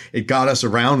engine. It got us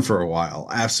around for a while,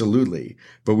 absolutely.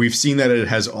 But we've seen that it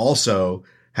has also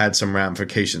had some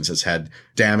ramifications. It's had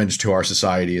damage to our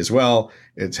society as well.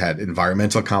 It's had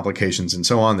environmental complications and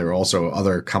so on. There are also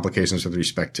other complications with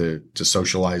respect to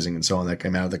socializing and so on that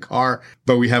came out of the car.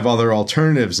 But we have other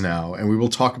alternatives now, and we will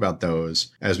talk about those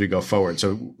as we go forward.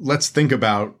 So let's think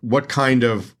about what kind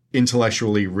of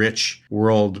intellectually rich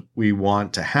world we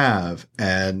want to have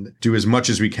and do as much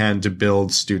as we can to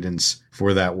build students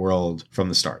for that world from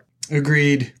the start.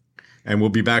 Agreed. And we'll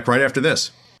be back right after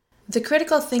this. The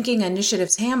Critical Thinking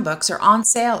Initiative's handbooks are on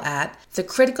sale at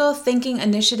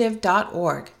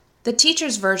thecriticalthinkinginitiative.org. The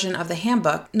teacher's version of the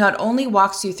handbook not only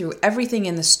walks you through everything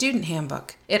in the student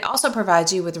handbook, it also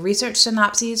provides you with research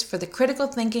synopses for the Critical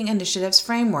Thinking Initiative's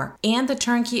framework and the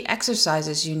turnkey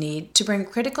exercises you need to bring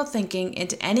critical thinking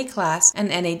into any class and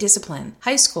any discipline,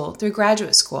 high school through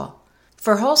graduate school.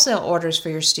 For wholesale orders for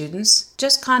your students,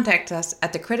 just contact us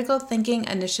at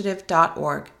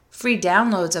thecriticalthinkinginitiative.org. Free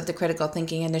downloads of the Critical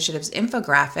Thinking Initiative's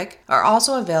infographic are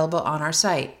also available on our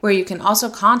site, where you can also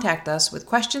contact us with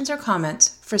questions or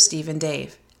comments for Steve and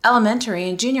Dave. Elementary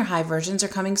and junior high versions are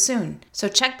coming soon, so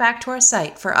check back to our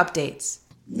site for updates.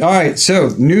 All right,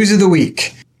 so news of the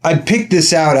week. I picked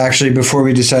this out actually before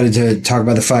we decided to talk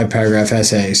about the 5-paragraph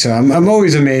essay. So I'm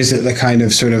always amazed at the kind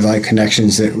of sort of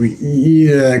connections that we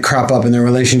crop up in the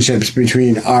relationships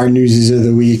between our newses of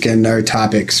the week and our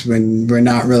topics when we're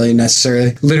not really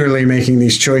necessarily literally making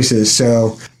these choices.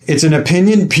 So it's an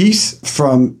opinion piece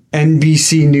from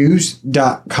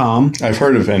NBCnews.com. I've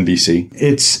heard of NBC.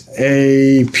 It's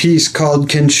a piece called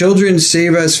Can Children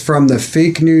Save Us from the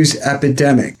Fake News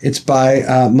Epidemic? It's by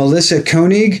Melissa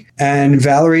Koenig and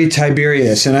Valerie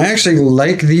Tiberius. And I actually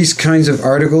like these kinds of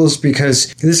articles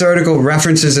because this article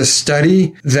references a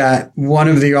study that one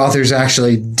of the authors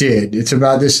actually did. It's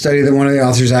about this study that one of the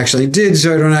authors actually did,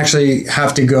 so I don't actually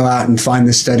have to go out and find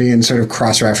the study and sort of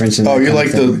cross-reference. Oh, you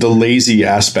like the lazy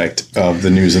aspect of the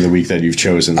news of the week that you've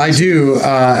chosen. I do,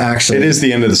 actually. It is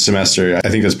the end of the semester. I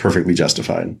think that's perfectly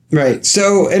justified. Right.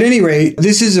 So at any rate,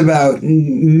 this is about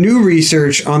new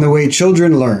research on the way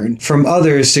children learn from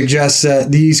others suggests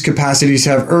that these capacities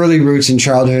have early roots in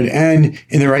childhood and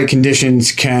in the right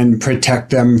conditions can protect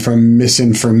them from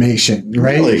misinformation.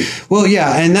 Right. Really? Well,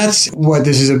 yeah. And that's what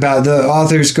this is about. The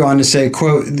authors go on to say,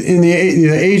 quote, in the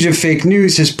age of fake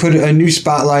news has put a new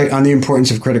spotlight on the importance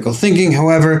of critical thinking.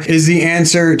 However, is the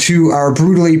answer to our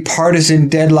brutally partisan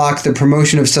deadlock the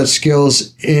promotion of such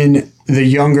skills in the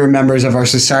younger members of our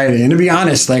society? And to be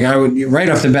honest, like I would right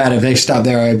off the bat, if they stopped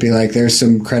there, I'd be like, there's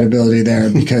some credibility there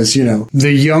because, you know,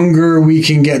 the younger we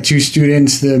can get to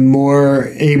students, the more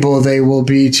able they will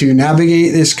be to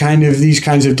navigate these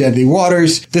kinds of deadly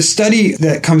waters. The study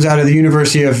that comes out of the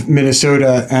University of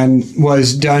Minnesota and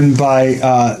was done by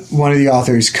one of the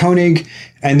authors, Koenig,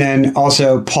 and then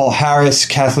also Paul Harris,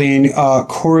 Kathleen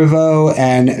Corriveau,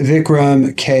 and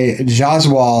Vikram K.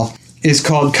 Jaswal, is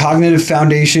called Cognitive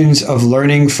Foundations of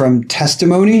Learning from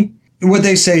Testimony. What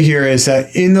they say here is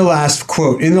that in the last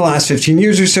 15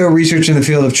 years or so, research in the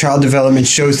field of child development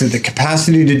shows that the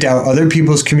capacity to doubt other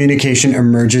people's communication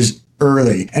emerges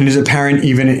early and is apparent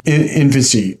even in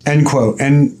infancy, end quote.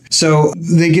 And so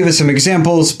they give us some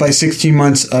examples. By 16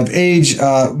 months of age,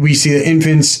 we see that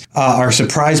infants are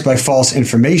surprised by false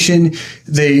information.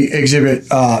 They exhibit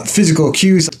physical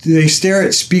cues. They stare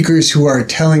at speakers who are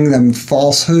telling them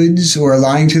falsehoods or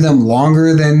lying to them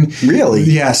longer than... Really?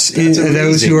 Yes.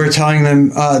 Those who are telling them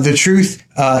the truth.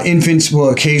 Infants will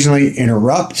occasionally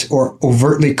interrupt or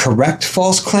overtly correct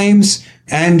false claims.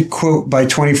 And, quote, by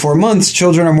 24 months,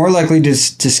 children are more likely to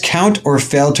discount or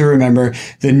fail to remember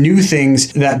the new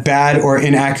things that bad or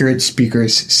inaccurate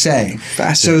speakers say.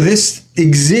 So this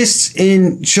exists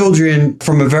in children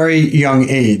from a very young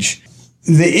age.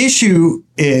 The issue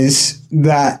is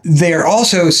that they are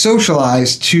also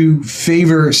socialized to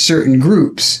favor certain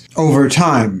groups over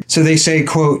time. So they say,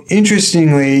 quote,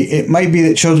 interestingly, it might be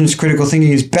that children's critical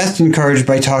thinking is best encouraged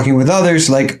by talking with others.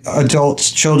 Like adults,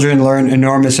 children learn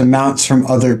enormous amounts from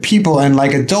other people. And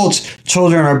like adults,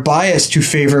 children are biased to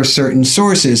favor certain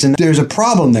sources. And there's a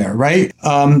problem there, right?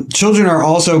 Children are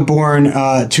also born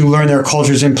to learn their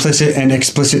culture's implicit and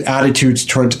explicit attitudes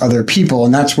towards other people.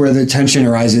 And that's where the tension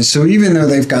arises. So even though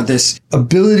they've got this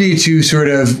ability to sort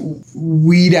of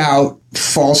weed out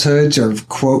falsehoods or,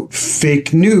 quote,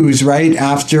 fake news, right?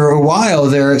 After a while,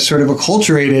 they're sort of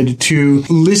acculturated to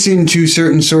listen to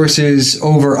certain sources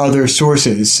over other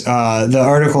sources. The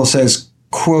article says,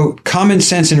 quote, common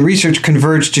sense and research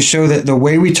converge to show that the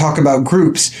way we talk about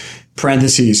groups,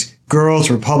 parentheses, girls,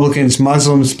 Republicans,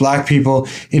 Muslims, black people,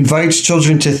 invites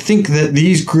children to think that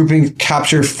these groupings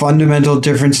capture fundamental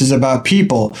differences about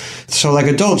people. So like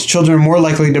adults, children are more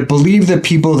likely to believe the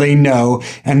people they know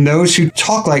and those who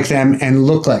talk like them and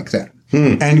look like them.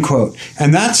 End quote.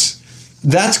 And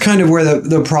that's kind of where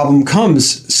the problem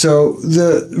comes. So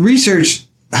the research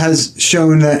has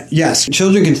shown that, yes,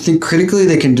 children can think critically.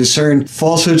 They can discern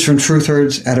falsehoods from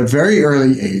truths at a very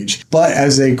early age. But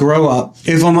as they grow up,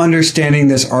 if I'm understanding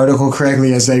this article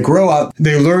correctly, as they grow up,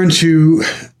 they learn to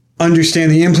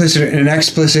understand the implicit and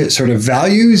explicit sort of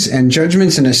values and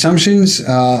judgments and assumptions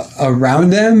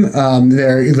around them.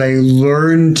 They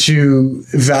learn to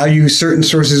value certain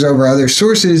sources over other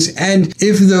sources. And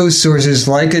if those sources,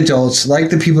 like adults,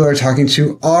 like the people they're talking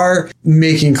to, are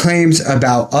making claims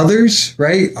about others,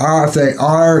 right? Or if they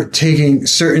are taking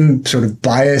certain sort of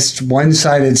biased,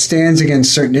 one-sided stands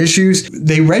against certain issues,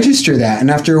 they register that. And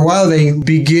after a while, they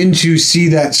begin to see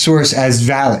that source as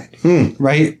valid,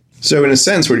 right? So in a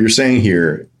sense, what you're saying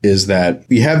here is that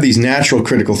we have these natural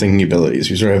critical thinking abilities.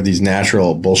 We sort of have these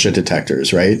natural bullshit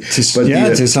detectors, right? To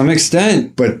some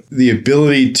extent. But the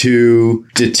ability to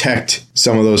detect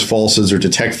some of those falsehoods or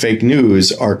detect fake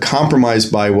news are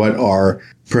compromised by what are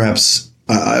perhaps,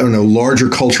 larger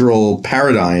cultural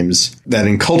paradigms that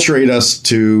enculturate us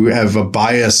to have a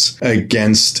bias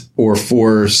against or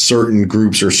for certain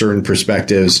groups or certain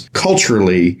perspectives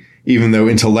culturally, even though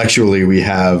intellectually we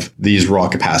have these raw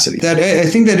capacities. I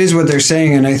think that is what they're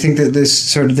saying, and I think that this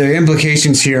sort of their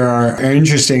implications here are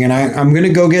interesting. And I'm going to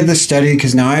go get the study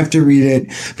because now I have to read it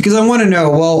because I want to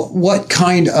know, well, what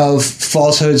kind of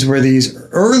falsehoods were these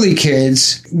early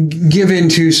kids given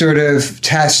to sort of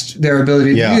test their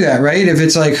ability to do that, right? If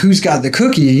it's like, who's got the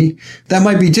cookie, that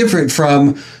might be different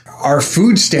from our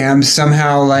food stamps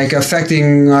somehow like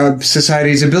affecting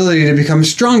society's ability to become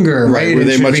stronger, right? Were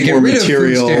they much more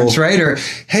material, stamps, right? Or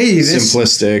hey, this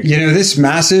simplistic, this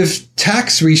massive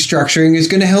tax restructuring is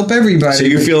going to help everybody. So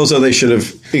you feel as though they should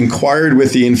have inquired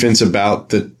with the infants about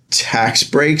the tax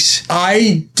breaks?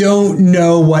 I don't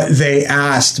know what they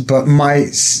asked, but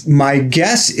my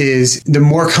guess is the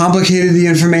more complicated the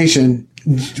information,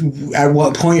 at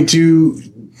what point do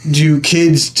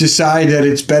kids decide that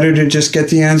it's better to just get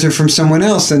the answer from someone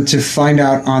else than to find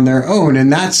out on their own?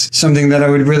 And that's something that I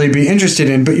would really be interested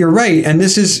in. But you're right. And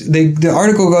this is, the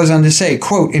article goes on to say,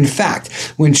 quote, in fact,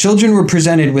 when children were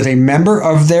presented with a member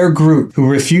of their group who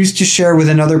refused to share with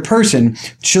another person,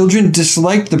 children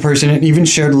disliked the person and even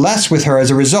shared less with her as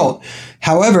a result.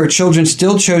 However, children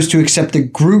still chose to accept the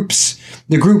group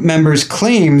members'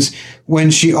 claims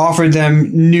when she offered them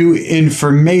new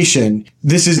information.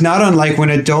 This is not unlike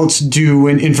when adults do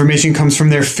when information comes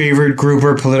from their favorite group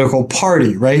or political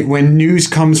party, right? When news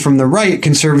comes from the right,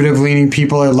 conservative-leaning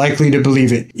people are likely to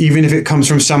believe it, even if it comes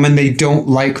from someone they don't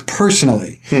like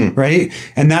personally, right?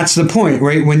 And that's the point,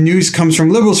 right? When news comes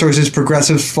from liberal sources,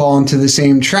 progressives fall into the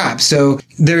same trap. So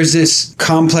there's this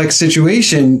complex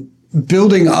situation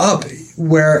building up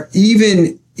where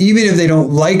even if they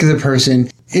don't like the person,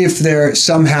 if they're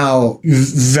somehow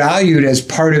valued as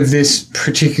part of this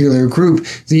particular group,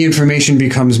 the information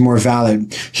becomes more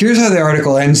valid. Here's how the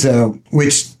article ends, though,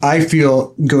 which I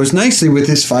feel goes nicely with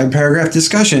this 5-paragraph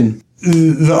discussion.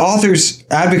 The authors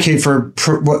advocate for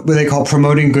what they call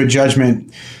promoting good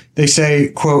judgment. They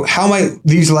say, quote, how might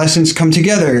these lessons come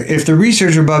together? If the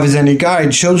research above is any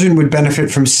guide, children would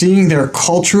benefit from seeing their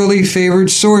culturally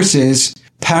favored sources,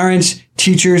 parents,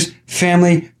 teachers,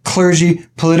 family, clergy,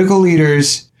 political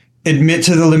leaders, admit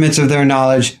to the limits of their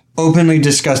knowledge, openly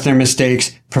discuss their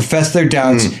mistakes, profess their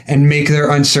doubts, and make their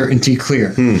uncertainty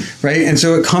clear, right? And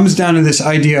so it comes down to this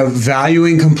idea of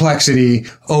valuing complexity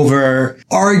over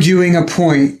arguing a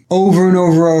point over and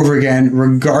over again,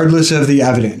 regardless of the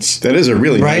evidence. That is a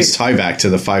really nice tie back to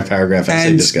the 5-paragraph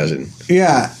essay discussion.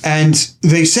 Yeah. And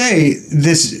they say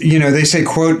this, they say,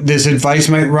 quote, this advice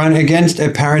might run against a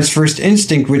parent's first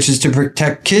instinct, which is to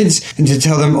protect kids and to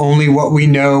tell them only what we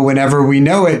know whenever we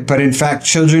know it. But in fact,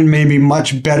 children may be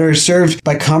much better served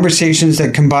by conversations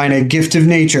that combine a gift of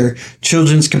nature,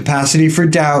 children's capacity for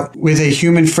doubt, with a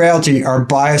human frailty, our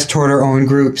bias toward our own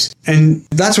groups. And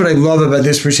that's what I love about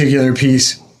this particular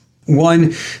piece.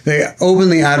 One, they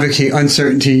openly advocate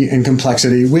uncertainty and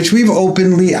complexity, which we've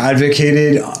openly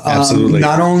advocated,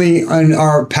 not only on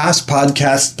our past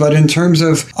podcasts, but in terms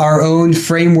of our own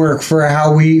framework for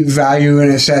how we value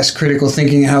and assess critical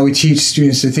thinking and how we teach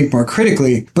students to think more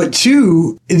critically. But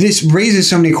two, this raises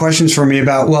so many questions for me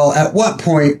about, well, at what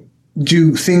point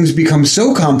do things become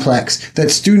so complex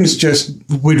that students just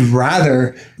would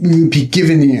rather be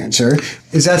given the answer?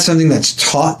 Is that something that's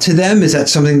taught to them? Is that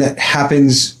something that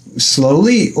happens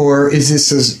slowly, or is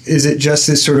it just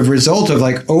this sort of result of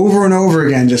like over and over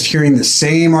again just hearing the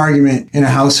same argument in a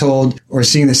household or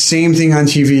seeing the same thing on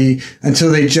TV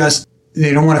until they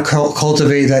don't want to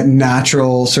cultivate that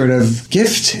natural sort of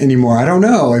gift anymore? I don't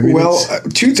know. I mean,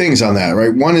 two things on that,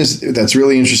 right? One is that's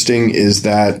really interesting is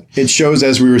that it shows,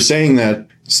 as we were saying, that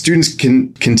students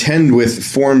can contend with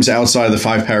forms outside of the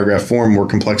 5-paragraph form, more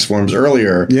complex forms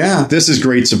earlier. Yeah. This is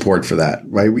great support for that,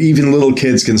 right? Even little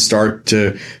kids can start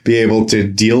to be able to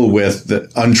deal with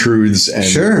the untruths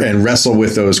and wrestle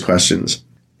with those questions.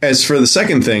 As for the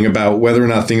second thing about whether or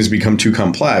not things become too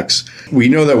complex, we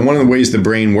know that one of the ways the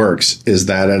brain works is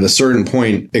that at a certain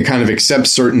point, it kind of accepts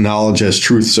certain knowledge as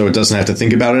truth so it doesn't have to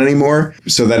think about it anymore,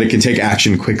 so that it can take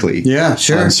action quickly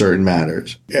on certain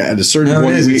matters. At a certain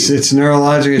point, it's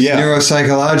neurological, it's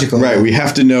neuropsychological. Right. We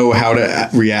have to know how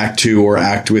to react to or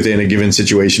act within a given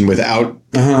situation without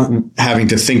having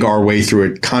to think our way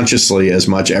through it consciously as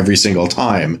much every single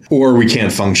time, or we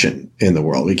can't function in the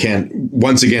world. We can't,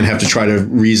 once again, have to try to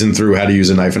reason through how to use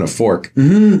a knife and a fork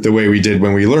the way we did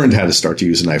when we learned how to start to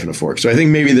use a knife and a fork. So I think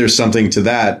maybe there's something to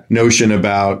that notion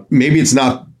about, maybe it's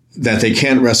not that they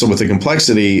can't wrestle with the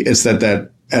complexity, it's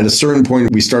that at a certain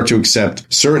point, we start to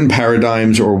accept certain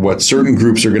paradigms or what certain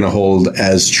groups are going to hold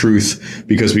as truth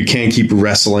because we can't keep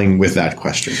wrestling with that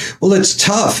question. Well, it's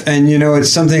tough. And, it's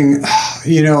something,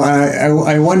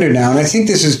 I wonder now, and I think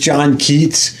this is John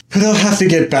Keats, but I'll have to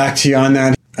get back to you on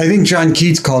that. I think John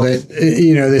Keats called it,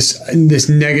 this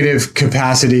negative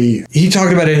capacity. He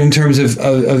talked about it in terms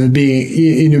of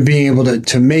being able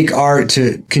to make art,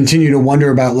 to continue to wonder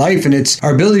about life, and it's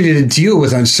our ability to deal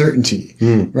with uncertainty,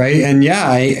 right? And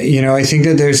I think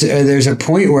that there's a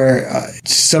point where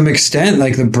to some extent,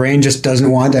 like the brain just doesn't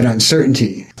want that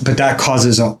uncertainty, but that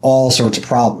causes all sorts of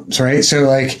problems, right? So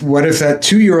like, what if that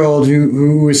 2-year-old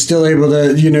who was still able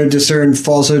to, discern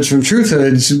falsehoods from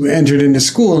truthhoods entered into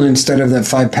school, and instead of that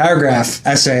 5-paragraph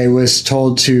essay was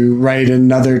told to write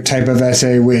another type of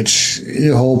essay, which the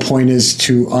whole point is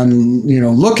to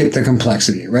look at the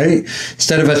complexity, right?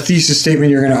 Instead of a thesis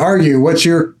statement, you're going to argue, what's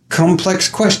your complex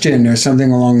question or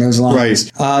something along those lines.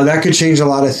 Right. That could change a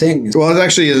lot of things. Well, it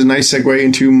actually is a nice segue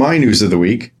into my news of the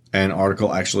week, an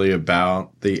article actually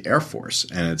about the Air Force,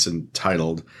 and it's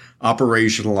entitled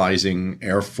Operationalizing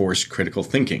Air Force Critical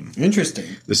Thinking. Interesting.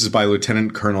 This is by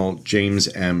Lieutenant Colonel James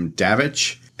M.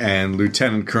 Davich and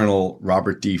Lieutenant Colonel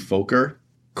Robert D. Folker.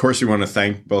 Of course, we want to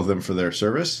thank both of them for their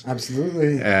service.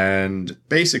 Absolutely. And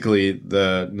basically,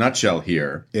 the nutshell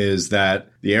here is that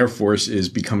the Air Force is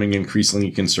becoming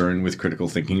increasingly concerned with critical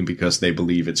thinking because they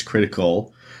believe it's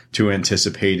critical to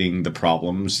anticipating the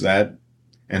problems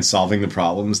and solving the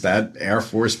problems that Air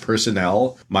Force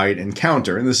personnel might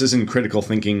encounter. And this isn't critical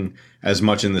thinking as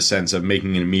much in the sense of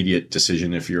making an immediate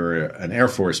decision if you're an Air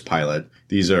Force pilot.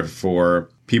 These are for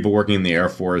people working in the Air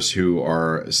Force who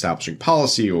are establishing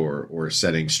policy or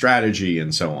setting strategy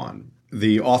and so on.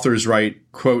 The authors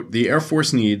write, quote, "The Air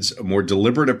Force needs a more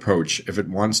deliberate approach if it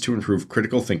wants to improve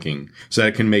critical thinking so that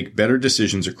it can make better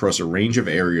decisions across a range of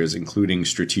areas, including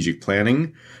strategic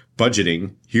planning,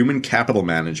 budgeting, human capital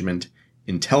management,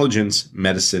 intelligence,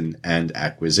 medicine, and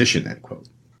acquisition," end quote.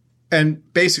 And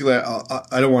basically,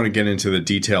 I don't want to get into the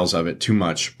details of it too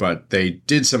much, but they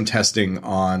did some testing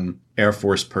on Air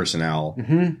Force personnel.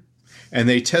 Mm-hmm. And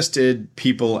they tested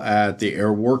people at the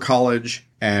Air War College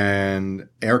and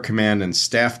Air Command and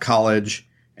Staff College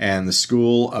and the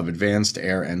School of Advanced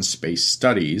Air and Space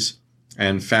Studies,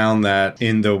 and found that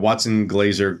in the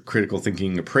Watson-Glaser Critical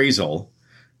Thinking Appraisal,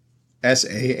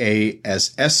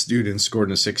 SAASS students scored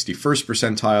in the 61st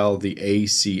percentile, the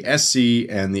ACSC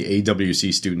and the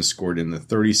AWC students scored in the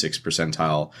 36th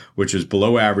percentile, which was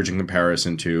below average in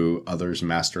comparison to others'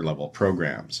 master level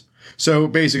programs. So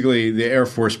basically, the Air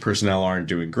Force personnel aren't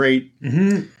doing great,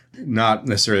 not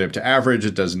necessarily up to average.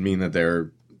 It doesn't mean that they're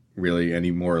really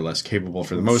any more or less capable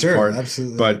for the most part.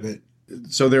 Absolutely. But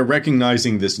so they're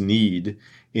recognizing this need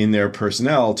in their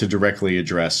personnel to directly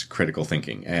address critical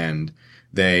thinking. And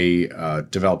they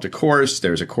developed a course.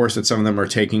 There's a course that some of them are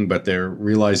taking, but they're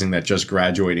realizing that just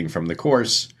graduating from the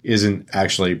course isn't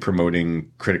actually promoting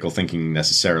critical thinking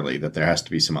necessarily, that there has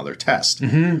to be some other test.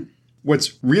 Mm-hmm.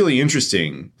 What's really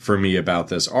interesting for me about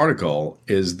this article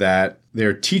is that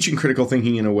they're teaching critical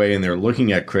thinking in a way, and they're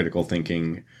looking at critical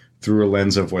thinking through a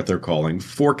lens of what they're calling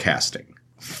forecasting.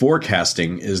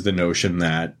 Forecasting is the notion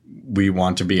that we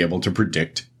want to be able to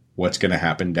predict what's going to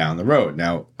happen down the road.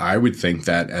 Now, I would think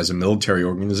that as a military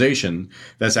organization,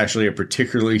 that's actually a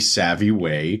particularly savvy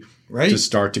way to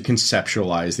start to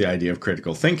conceptualize the idea of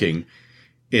critical thinking.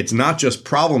 It's not just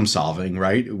problem solving,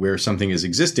 right, where something is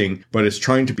existing, but it's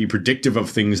trying to be predictive of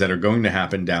things that are going to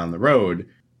happen down the road,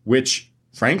 which,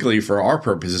 frankly, for our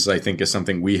purposes, I think is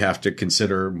something we have to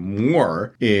consider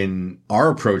more in our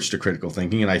approach to critical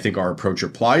thinking. And I think our approach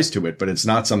applies to it, but it's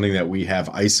not something that we have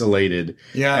isolated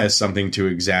as something to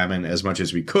examine as much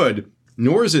as we could,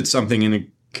 nor is it something in a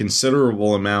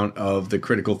considerable amount of the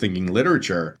critical thinking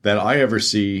literature that I ever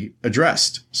see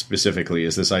addressed specifically,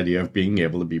 is this idea of being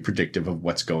able to be predictive of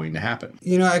what's going to happen.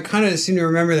 I kind of seem to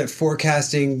remember that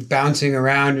forecasting bouncing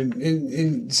around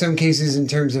in some cases in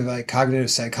terms of like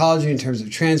cognitive psychology, in terms of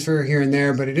transfer here and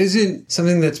there, but it isn't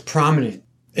something that's prominent.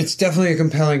 It's definitely a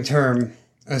compelling term,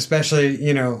 especially,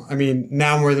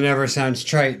 now more than ever sounds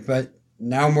trite, but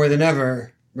now more than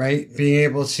ever, right? Being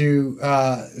able to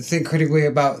think critically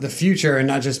about the future and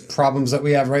not just problems that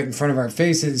we have right in front of our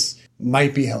faces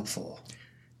might be helpful.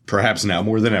 Perhaps now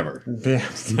more than ever. Yeah,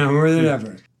 now more than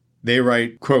ever. They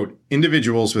write, quote,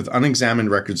 "Individuals with unexamined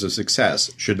records of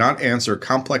success should not answer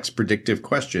complex predictive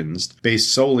questions based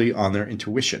solely on their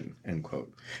intuition," end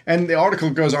quote. And the article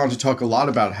goes on to talk a lot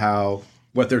about how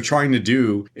what they're trying to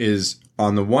do is,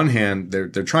 on the one hand, they're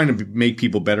trying to make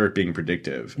people better at being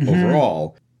predictive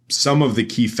overall. Some of the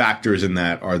key factors in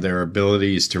that are their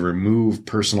abilities to remove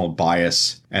personal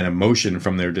bias and emotion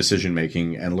from their decision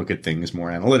making and look at things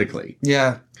more analytically.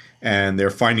 Yeah. And they're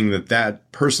finding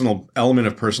that personal element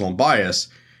of personal bias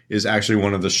is actually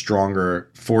one of the stronger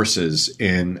forces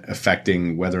in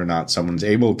affecting whether or not someone's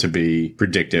able to be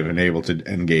predictive and able to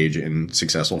engage in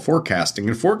successful forecasting.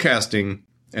 And forecasting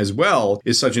as well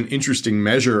is such an interesting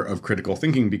measure of critical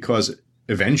thinking because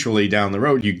eventually down the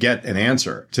road, you get an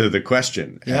answer to the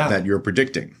question that you're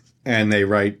predicting. And they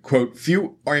write, quote,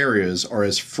 "Few areas are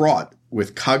as fraught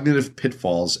with cognitive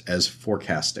pitfalls as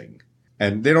forecasting,"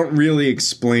 And they don't really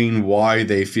explain why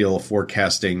they feel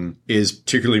forecasting is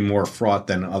particularly more fraught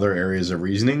than other areas of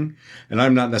reasoning. And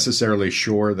I'm not necessarily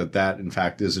sure that that, in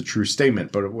fact, is a true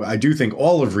statement. But I do think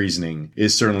all of reasoning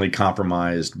is certainly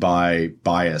compromised by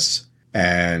bias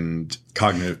and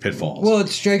cognitive pitfalls. Well, it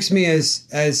strikes me as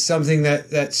something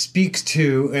that speaks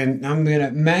to, and I'm going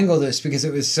to mangle this because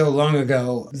it was so long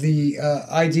ago, the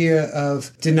idea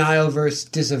of denial versus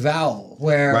disavowal,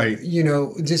 where,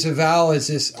 disavowal is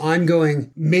this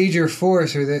ongoing major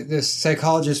force, or this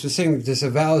psychologist was saying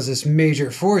disavowal is this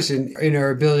major force in our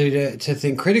ability to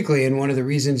think critically. And one of the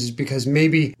reasons is because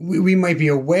maybe we might be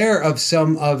aware of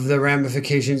some of the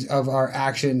ramifications of our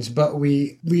actions, but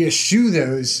we eschew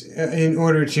those in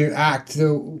order to act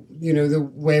the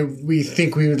way we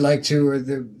think we would like to, or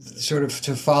the sort of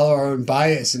to follow our own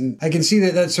bias. And I can see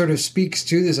that sort of speaks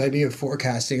to this idea of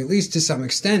forecasting, at least to some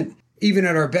extent. Even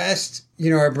at our best,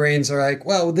 our brains are like,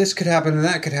 well, this could happen and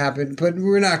that could happen, but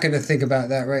we're not going to think about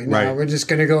that right now. Right. We're just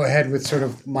going to go ahead with sort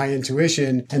of my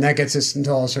intuition, and that gets us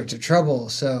into all sorts of trouble.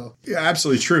 So yeah,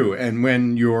 absolutely true. And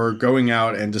when you're going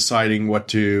out and deciding what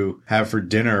to have for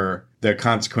dinner, the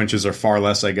consequences are far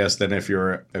less, I guess, than if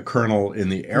you're a colonel in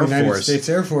the Air United Force. States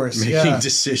Air Force. Making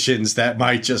decisions that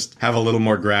might just have a little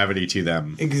more gravity to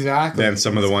them. Exactly. Than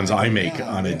some of the ones I make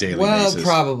on a daily basis. Well,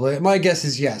 probably. My guess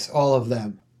is yes, all of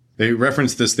them. They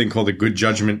referenced this thing called the Good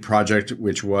Judgment Project,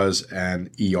 which was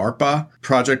an IARPA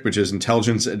project, which is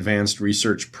Intelligence Advanced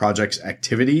Research Projects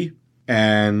Activity.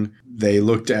 And they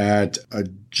looked at a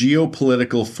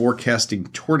geopolitical forecasting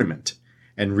tournament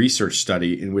and research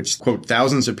study in which, quote,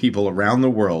 thousands of people around the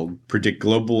world predict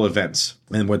global events.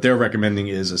 And what they're recommending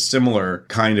is a similar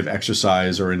kind of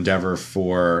exercise or endeavor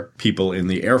for people in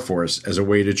the Air Force as a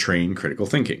way to train critical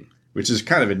thinking. Which is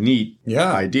kind of a neat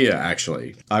idea,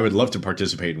 actually. I would love to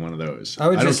participate in one of those.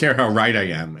 I don't care how right I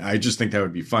am. I just think that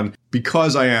would be fun.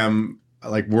 Because I am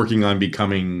working on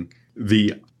becoming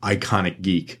the iconic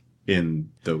geek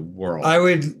in the world.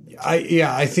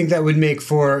 I think that would make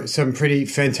for some pretty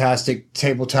fantastic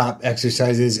tabletop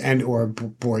exercises and or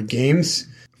board games.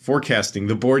 Forecasting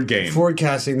the board game.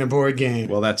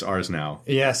 Well, that's ours now.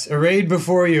 Yes. Arrayed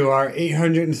before you are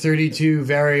 832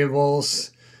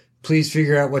 variables. Please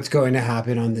figure out what's going to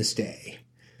happen on this day.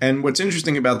 And what's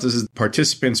interesting about this is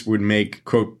participants would make,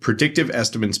 quote, predictive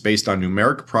estimates based on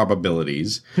numeric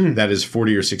probabilities, that is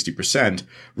 40 or 60%,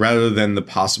 rather than the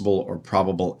possible or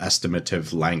probable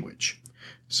estimative language.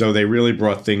 So they really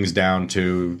brought things down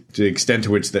to the extent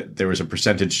to which that there was a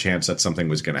percentage chance that something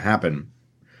was going to happen.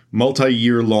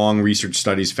 Multi-year-long research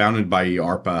studies founded by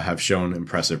IARPA have shown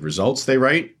impressive results, they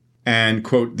write. And,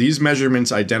 quote, these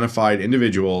measurements identified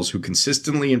individuals who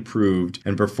consistently improved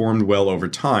and performed well over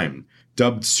time.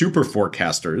 Dubbed super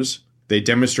forecasters, they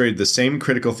demonstrated the same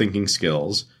critical thinking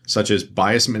skills, such as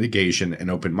bias mitigation and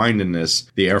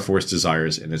open-mindedness, the Air Force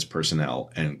desires in its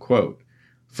personnel, end quote.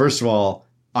 First of all,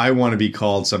 I want to be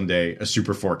called someday a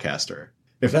super forecaster.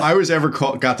 If I was ever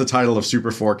got the title of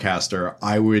super forecaster,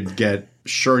 I would get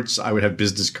shirts, I would have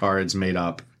business cards made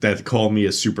up that call me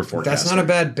a super forecaster. That's not a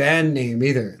bad band name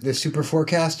either. The Super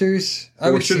Forecasters.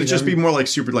 Or should it just be more like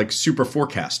super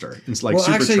forecaster? It's like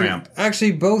super tramp.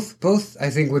 Actually, both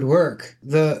I think would work.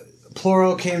 The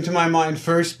plural came to my mind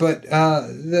first, but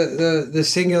the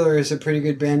singular is a pretty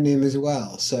good band name as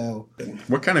well. So,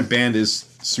 what kind of band is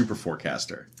Super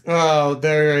Forecaster? Oh,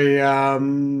 they're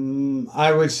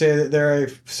I would say that they're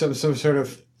some sort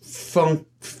of funk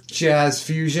jazz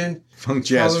fusion. Funk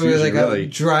jazz probably fusion, like really. A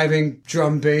driving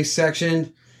drum bass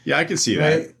section. Yeah, I can see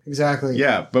right? that. Exactly.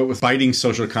 Yeah, but with biting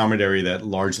social commentary that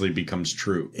largely becomes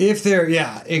true. If they're,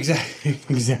 exactly.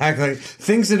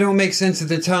 Things that don't make sense at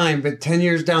the time, but 10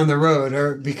 years down the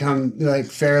road become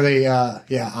fairly,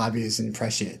 obvious and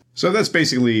prescient. So that's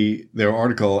basically their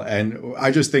article, and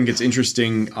I just think it's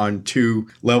interesting on two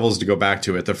levels to go back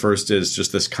to it. The first is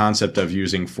just this concept of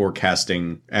using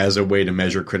forecasting as a way to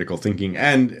measure critical thinking,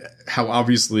 and how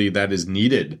obviously that is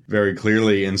needed very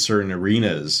clearly in certain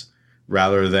arenas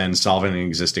rather than solving an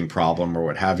existing problem or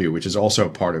what have you, which is also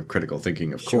part of critical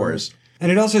thinking, of course.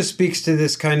 And it also speaks to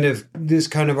this kind of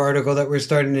article that we're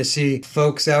starting to see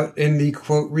folks out in the,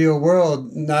 quote, real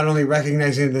world, not only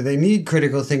recognizing that they need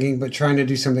critical thinking, but trying to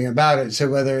do something about it. So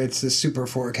whether it's the super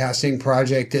forecasting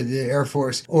project at the Air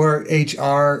Force or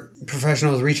HR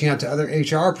professionals reaching out to other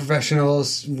HR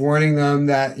professionals, warning them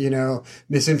that,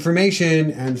 misinformation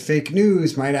and fake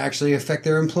news might actually affect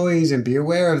their employees, and be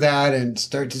aware of that and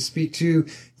start to speak to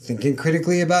thinking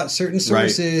critically about certain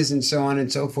sources, right, and so on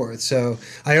and so forth. So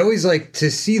I always like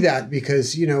to see that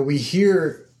because, we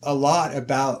hear a lot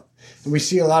about And we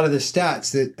see a lot of the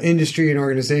stats that industry and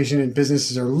organization and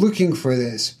businesses are looking for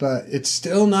this, but it's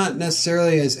still not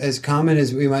necessarily as common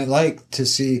as we might like to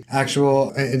see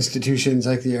actual institutions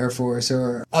like the Air Force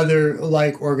or other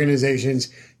like organizations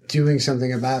doing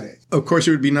something about it. Of course,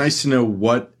 it would be nice to know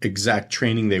what exact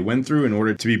training they went through in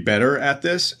order to be better at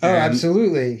this. Oh,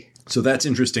 absolutely. So that's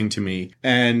interesting to me.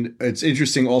 And it's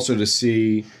interesting also to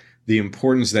see the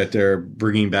importance that they're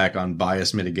bringing back on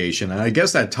bias mitigation. And I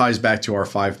guess that ties back to our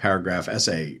 5-paragraph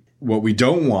essay. What we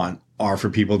don't want are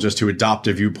for people just to adopt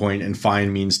a viewpoint and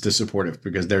find means to support it,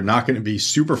 because they're not going to be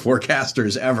super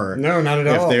forecasters ever. No, not at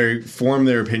all. If they form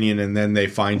their opinion and then they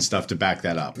find stuff to back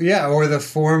that up. Yeah, or the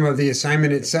form of the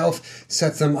assignment itself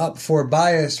sets them up for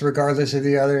bias regardless of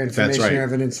the other information or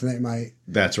evidence they might.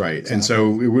 That's right. Exactly. And so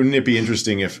wouldn't it be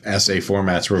interesting if essay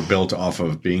formats were built off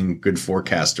of being good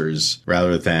forecasters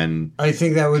rather than I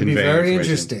think that would be very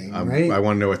interesting, right? I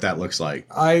want to know what that looks like.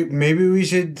 Maybe we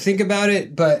should think about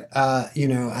it, but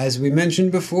as we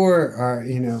mentioned before,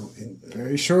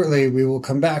 very shortly we will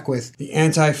come back with the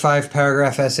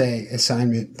anti-5-paragraph essay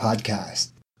assignment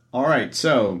podcast. All right,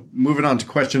 so moving on to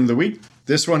question of the week.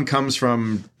 This one comes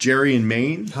from Jerry in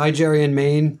Maine. Hi, Jerry in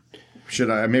Maine.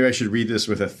 Maybe I should read this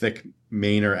with a thick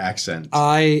Mainer accent.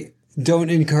 I don't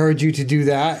encourage you to do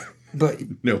that, but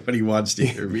nobody wants to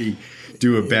hear me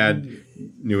do a bad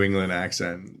New England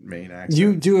accent, Maine accent.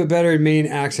 You do a better Maine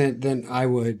accent than I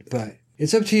would, but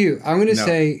it's up to you. I'm going to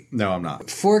say... No, I'm not.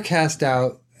 Forecast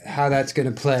out how that's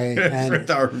going to play. And with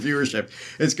our viewership.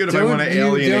 It's good if I want to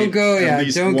alienate at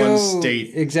least one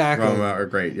state. Exactly.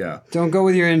 Great, yeah. Don't go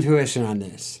with your intuition on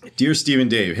this. Dear Steve and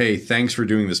Dave, hey, thanks for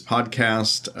doing this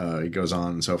podcast. He goes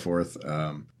on and so forth.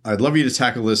 I'd love you to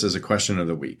tackle this as a question of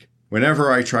the week.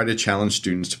 Whenever I try to challenge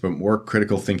students to put more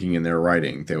critical thinking in their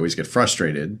writing, they always get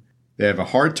frustrated. They have a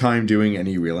hard time doing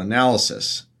any real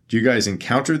analysis. Do you guys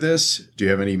encounter this? Do you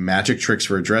have any magic tricks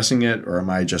for addressing it? Or am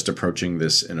I just approaching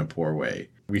this in a poor way?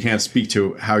 We can't speak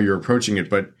to how you're approaching it,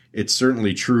 but it's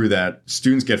certainly true that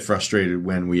students get frustrated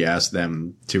when we ask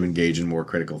them to engage in more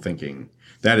critical thinking.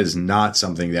 That is not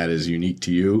something that is unique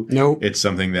to you. Nope. It's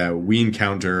something that we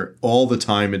encounter all the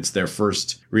time. It's their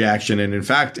first reaction. And in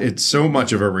fact, it's so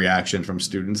much of a reaction from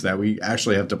students that we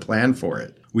actually have to plan for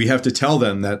it. We have to tell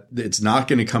them that it's not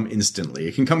going to come instantly.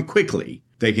 It can come quickly.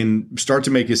 They can start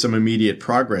to make some immediate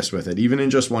progress with it, even in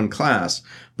just one class,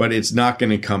 but it's not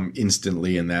going to come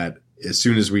instantly, in that as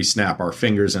soon as we snap our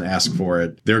fingers and ask for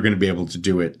it, they're going to be able to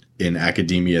do it in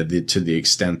academia to the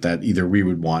extent that either we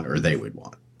would want or they would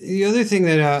want. The other thing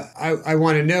that I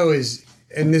want to know is,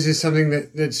 and this is something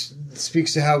that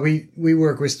speaks to how we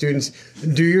work with students,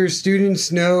 do your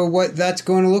students know what that's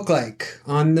going to look like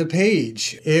on the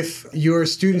page? If your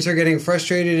students are getting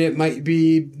frustrated, it might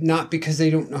be not because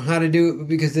they don't know how to do it, but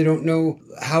because they don't know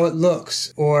how it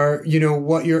looks or,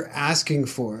 what you're asking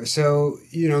for. So,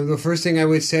 the first thing I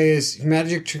would say is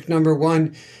magic trick number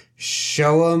 1,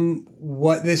 show them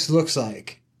what this looks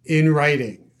like in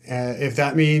writing. If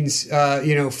that means,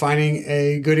 finding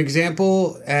a good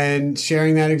example and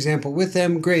sharing that example with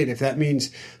them, great. If that means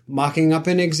mocking up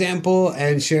an example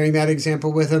and sharing that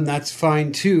example with them, that's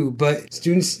fine too. But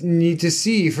students need to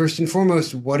see, first and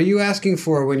foremost, what are you asking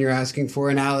for when you're asking for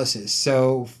analysis?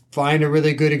 So find a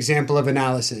really good example of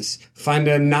analysis. Find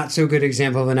a not so good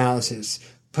example of analysis.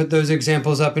 Put those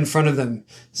examples up in front of them.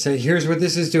 Say, here's what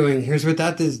this is doing. Here's what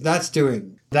that's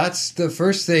doing. That's the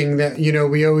first thing that,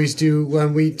 we always do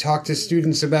when we talk to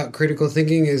students about critical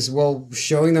thinking is,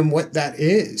 showing them what that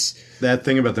is. That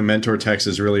thing about the mentor text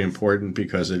is really important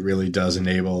because it really does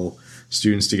enable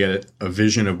students to get a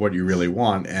vision of what you really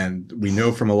want. And we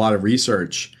know from a lot of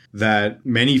research that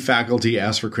many faculty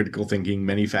ask for critical thinking.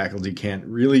 Many faculty can't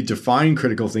really define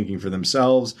critical thinking for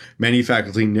themselves. Many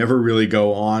faculty never really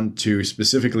go on to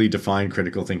specifically define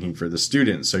critical thinking for the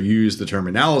students. So you use the term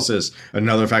analysis.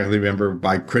 Another faculty member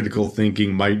by critical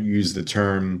thinking might use the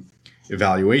term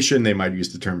evaluation. They might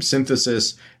use the term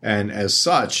synthesis. And as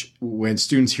such, when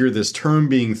students hear this term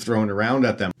being thrown around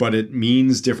at them, but it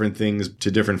means different things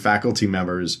to different faculty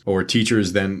members or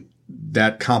teachers, then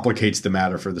that complicates the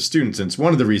matter for the students. And it's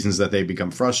one of the reasons that they become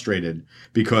frustrated,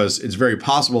 because it's very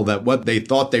possible that what they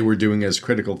thought they were doing as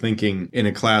critical thinking in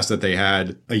a class that they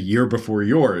had a year before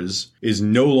yours is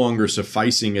no longer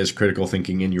sufficing as critical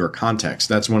thinking in your context.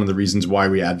 That's one of the reasons why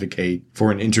we advocate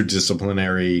for an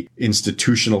interdisciplinary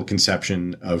institutional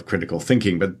conception of critical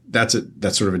thinking. But that's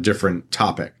sort of a different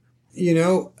topic.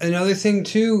 Another thing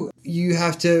too, you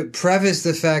have to preface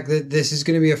the fact that this is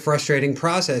going to be a frustrating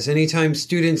process. Anytime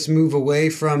students move away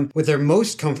from what they're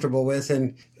most comfortable with,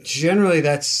 and generally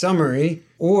that's summary,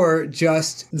 or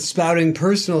just spouting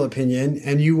personal opinion,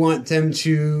 and you want them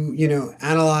to,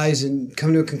 analyze and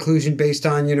come to a conclusion based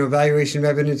on, evaluation of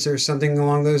evidence or something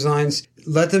along those lines,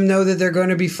 let them know that they're going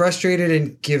to be frustrated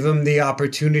and give them the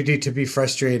opportunity to be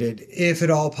frustrated. If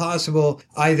at all possible,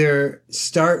 either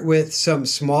start with some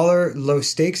smaller, low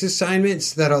stakes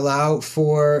assignments that allow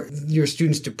for your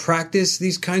students to practice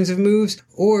these kinds of moves,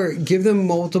 or give them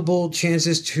multiple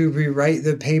chances to rewrite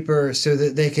the paper so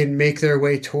that they can make their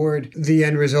way toward the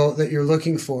end result that you're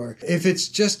looking for. If it's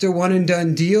just a one and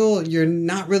done deal, you're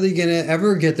not really going to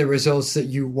ever get the results that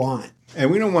you want. And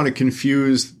we don't want to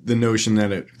confuse the notion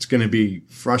that it's going to be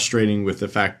frustrating with the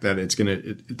fact that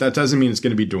that doesn't mean it's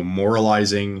going to be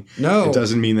demoralizing. No. It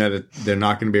doesn't mean that they're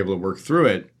not going to be able to work through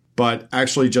it. But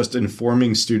actually just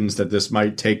informing students that this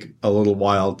might take a little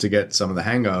while to get some of the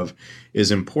hang of is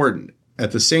important.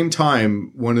 At the same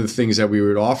time, one of the things that we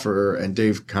would offer, and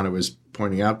Dave kind of was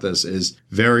pointing out this, is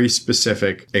very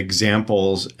specific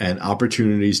examples and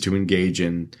opportunities to engage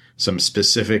in some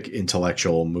specific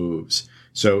intellectual moves.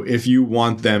 So if you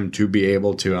want them to be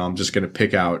able to, I'm just going to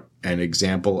pick out an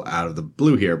example out of the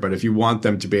blue here, but if you want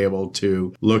them to be able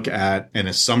to look at an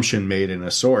assumption made in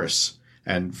a source,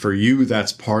 and for you,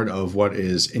 that's part of what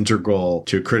is integral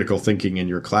to critical thinking in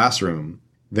your classroom,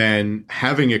 then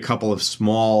having a couple of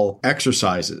small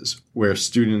exercises where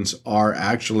students are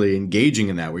actually engaging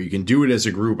in that, where you can do it as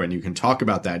a group and you can talk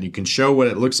about that and you can show what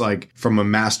it looks like from a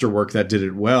masterwork that did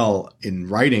it well in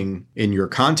writing in your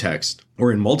context or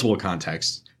in multiple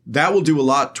contexts, that will do a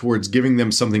lot towards giving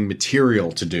them something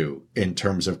material to do in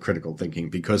terms of critical thinking,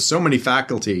 because so many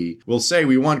faculty will say,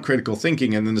 we want critical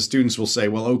thinking. And then the students will say,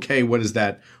 well, okay, what is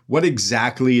that? What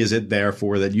exactly is it there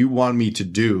for that you want me to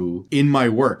do in my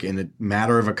work in a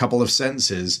matter of a couple of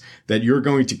sentences that you're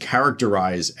going to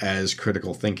characterize as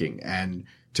critical thinking? And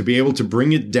to be able to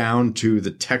bring it down to the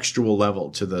textual level,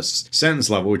 to the sentence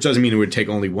level, which doesn't mean it would take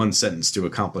only one sentence to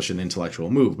accomplish an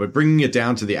intellectual move, but bringing it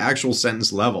down to the actual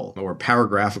sentence level or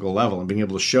paragraphical level and being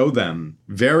able to show them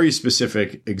very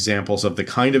specific examples of the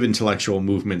kind of intellectual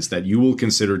movements that you will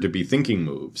consider to be thinking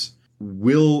moves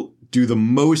will do the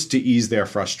most to ease their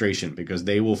frustration, because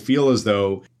they will feel as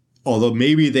though, although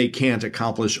maybe they can't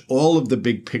accomplish all of the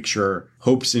big picture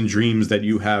hopes and dreams that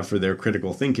you have for their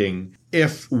critical thinking,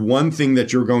 if one thing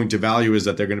that you're going to value is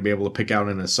that they're going to be able to pick out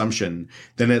an assumption,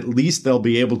 then at least they'll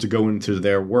be able to go into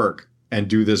their work and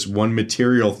do this one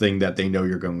material thing that they know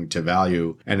you're going to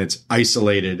value. And it's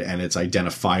isolated and it's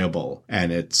identifiable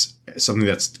and it's something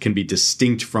that can be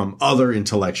distinct from other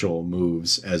intellectual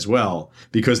moves as well,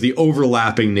 because the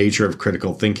overlapping nature of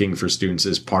critical thinking for students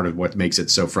is part of what makes it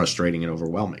so frustrating and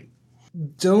overwhelming.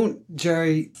 Don't,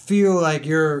 Jerry, feel like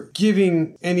you're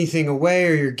giving anything away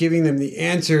or you're giving them the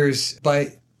answers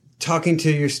by talking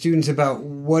to your students about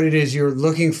what it is you're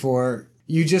looking for.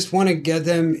 You just want to get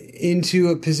them into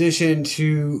a position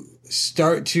to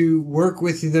start to work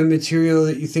with the material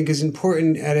that you think is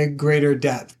important at a greater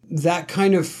depth. That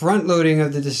kind of front loading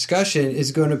of the discussion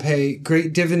is going to pay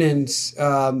great dividends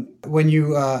when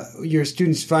your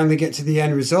students finally get to the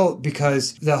end result,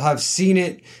 because they'll have seen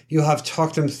it, you'll have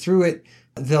talked them through it,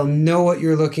 they'll know what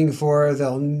you're looking for,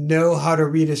 they'll know how to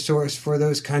read a source for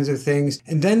those kinds of things,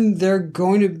 and then they're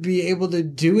going to be able to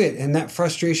do it, and that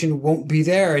frustration won't be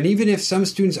there. And even if some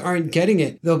students aren't getting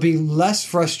it, there'll be less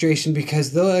frustration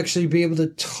because they'll actually be able to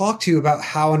talk to you about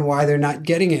how and why they're not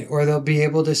getting it, or they'll be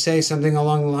able to say something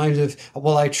along the lines of,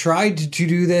 well, I tried to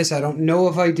do this, I don't know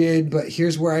if I did, but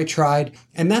here's where I tried.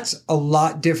 And that's a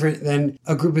lot different than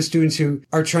a group of students who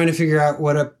are trying to figure out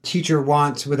what a teacher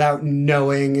wants without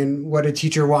knowing, and what a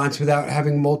teacher wants without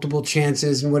having multiple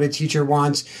chances, and what a teacher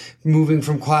wants moving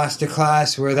from class to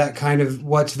class, where that kind of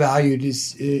what's valued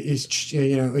is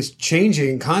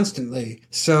changing constantly.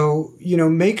 So,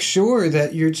 make sure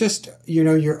that you're just,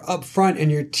 you're upfront and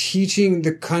you're teaching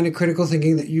the kind of critical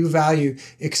thinking that you value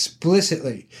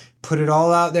explicitly. Put it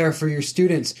all out there for your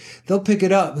students. They'll pick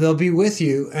it up. They'll be with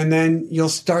you. And then you'll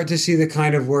start to see the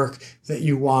kind of work that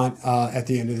you want at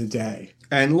the end of the day.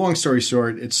 And long story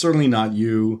short, it's certainly not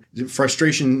you.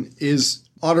 Frustration is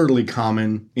utterly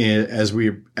common as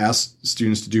we ask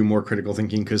students to do more critical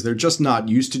thinking, because they're just not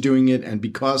used to doing it. And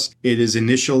because it is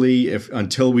initially,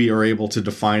 until we are able to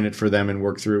define it for them and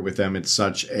work through it with them, it's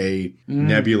such a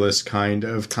nebulous kind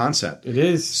of concept. It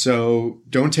is. So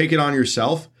don't take it on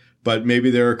yourself. but maybe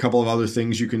there are a couple of other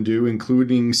things you can do,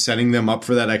 including setting them up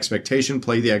for that expectation,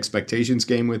 play the expectations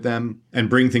game with them, and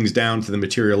bring things down to the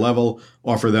material level,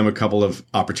 offer them a couple of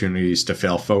opportunities to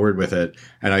fail forward with it.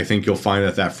 And I think you'll find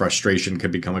that frustration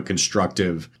can become a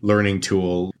constructive learning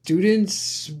tool.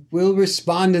 Students will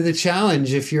respond to the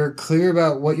challenge if you're clear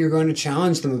about what you're going to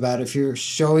challenge them about, if you're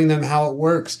showing them how it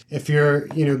works, if you're,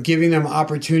 giving them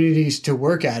opportunities to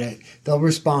work at it, they'll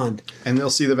respond. And they'll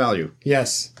see the value.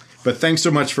 Yes. But thanks so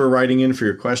much for writing in for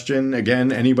your question.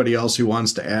 Again, anybody else who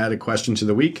wants to add a question to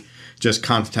the week, just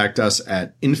contact us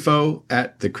at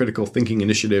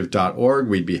info@thecriticalthinkinginitiative.org.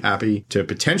 We'd be happy to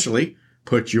potentially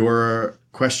put your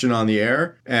question on the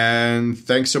air. And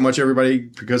thanks so much, everybody,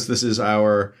 because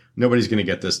nobody's going to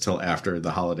get this till after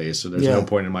the holidays. So there's no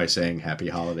point in my saying happy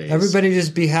holidays. Everybody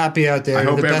just be happy out there. I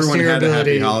hope everyone had a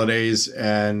happy holidays,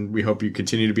 and we hope you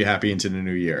continue to be happy into the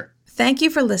new year. Thank you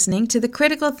for listening to the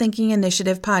Critical Thinking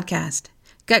Initiative podcast.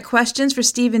 Got questions for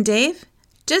Steve and Dave?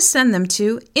 Just send them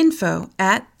to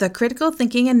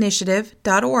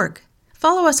info@thecriticalthinkinginitiative.org.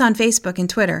 Follow us on Facebook and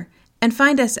Twitter, and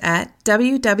find us at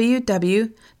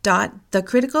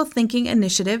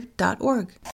www.thecriticalthinkinginitiative.org.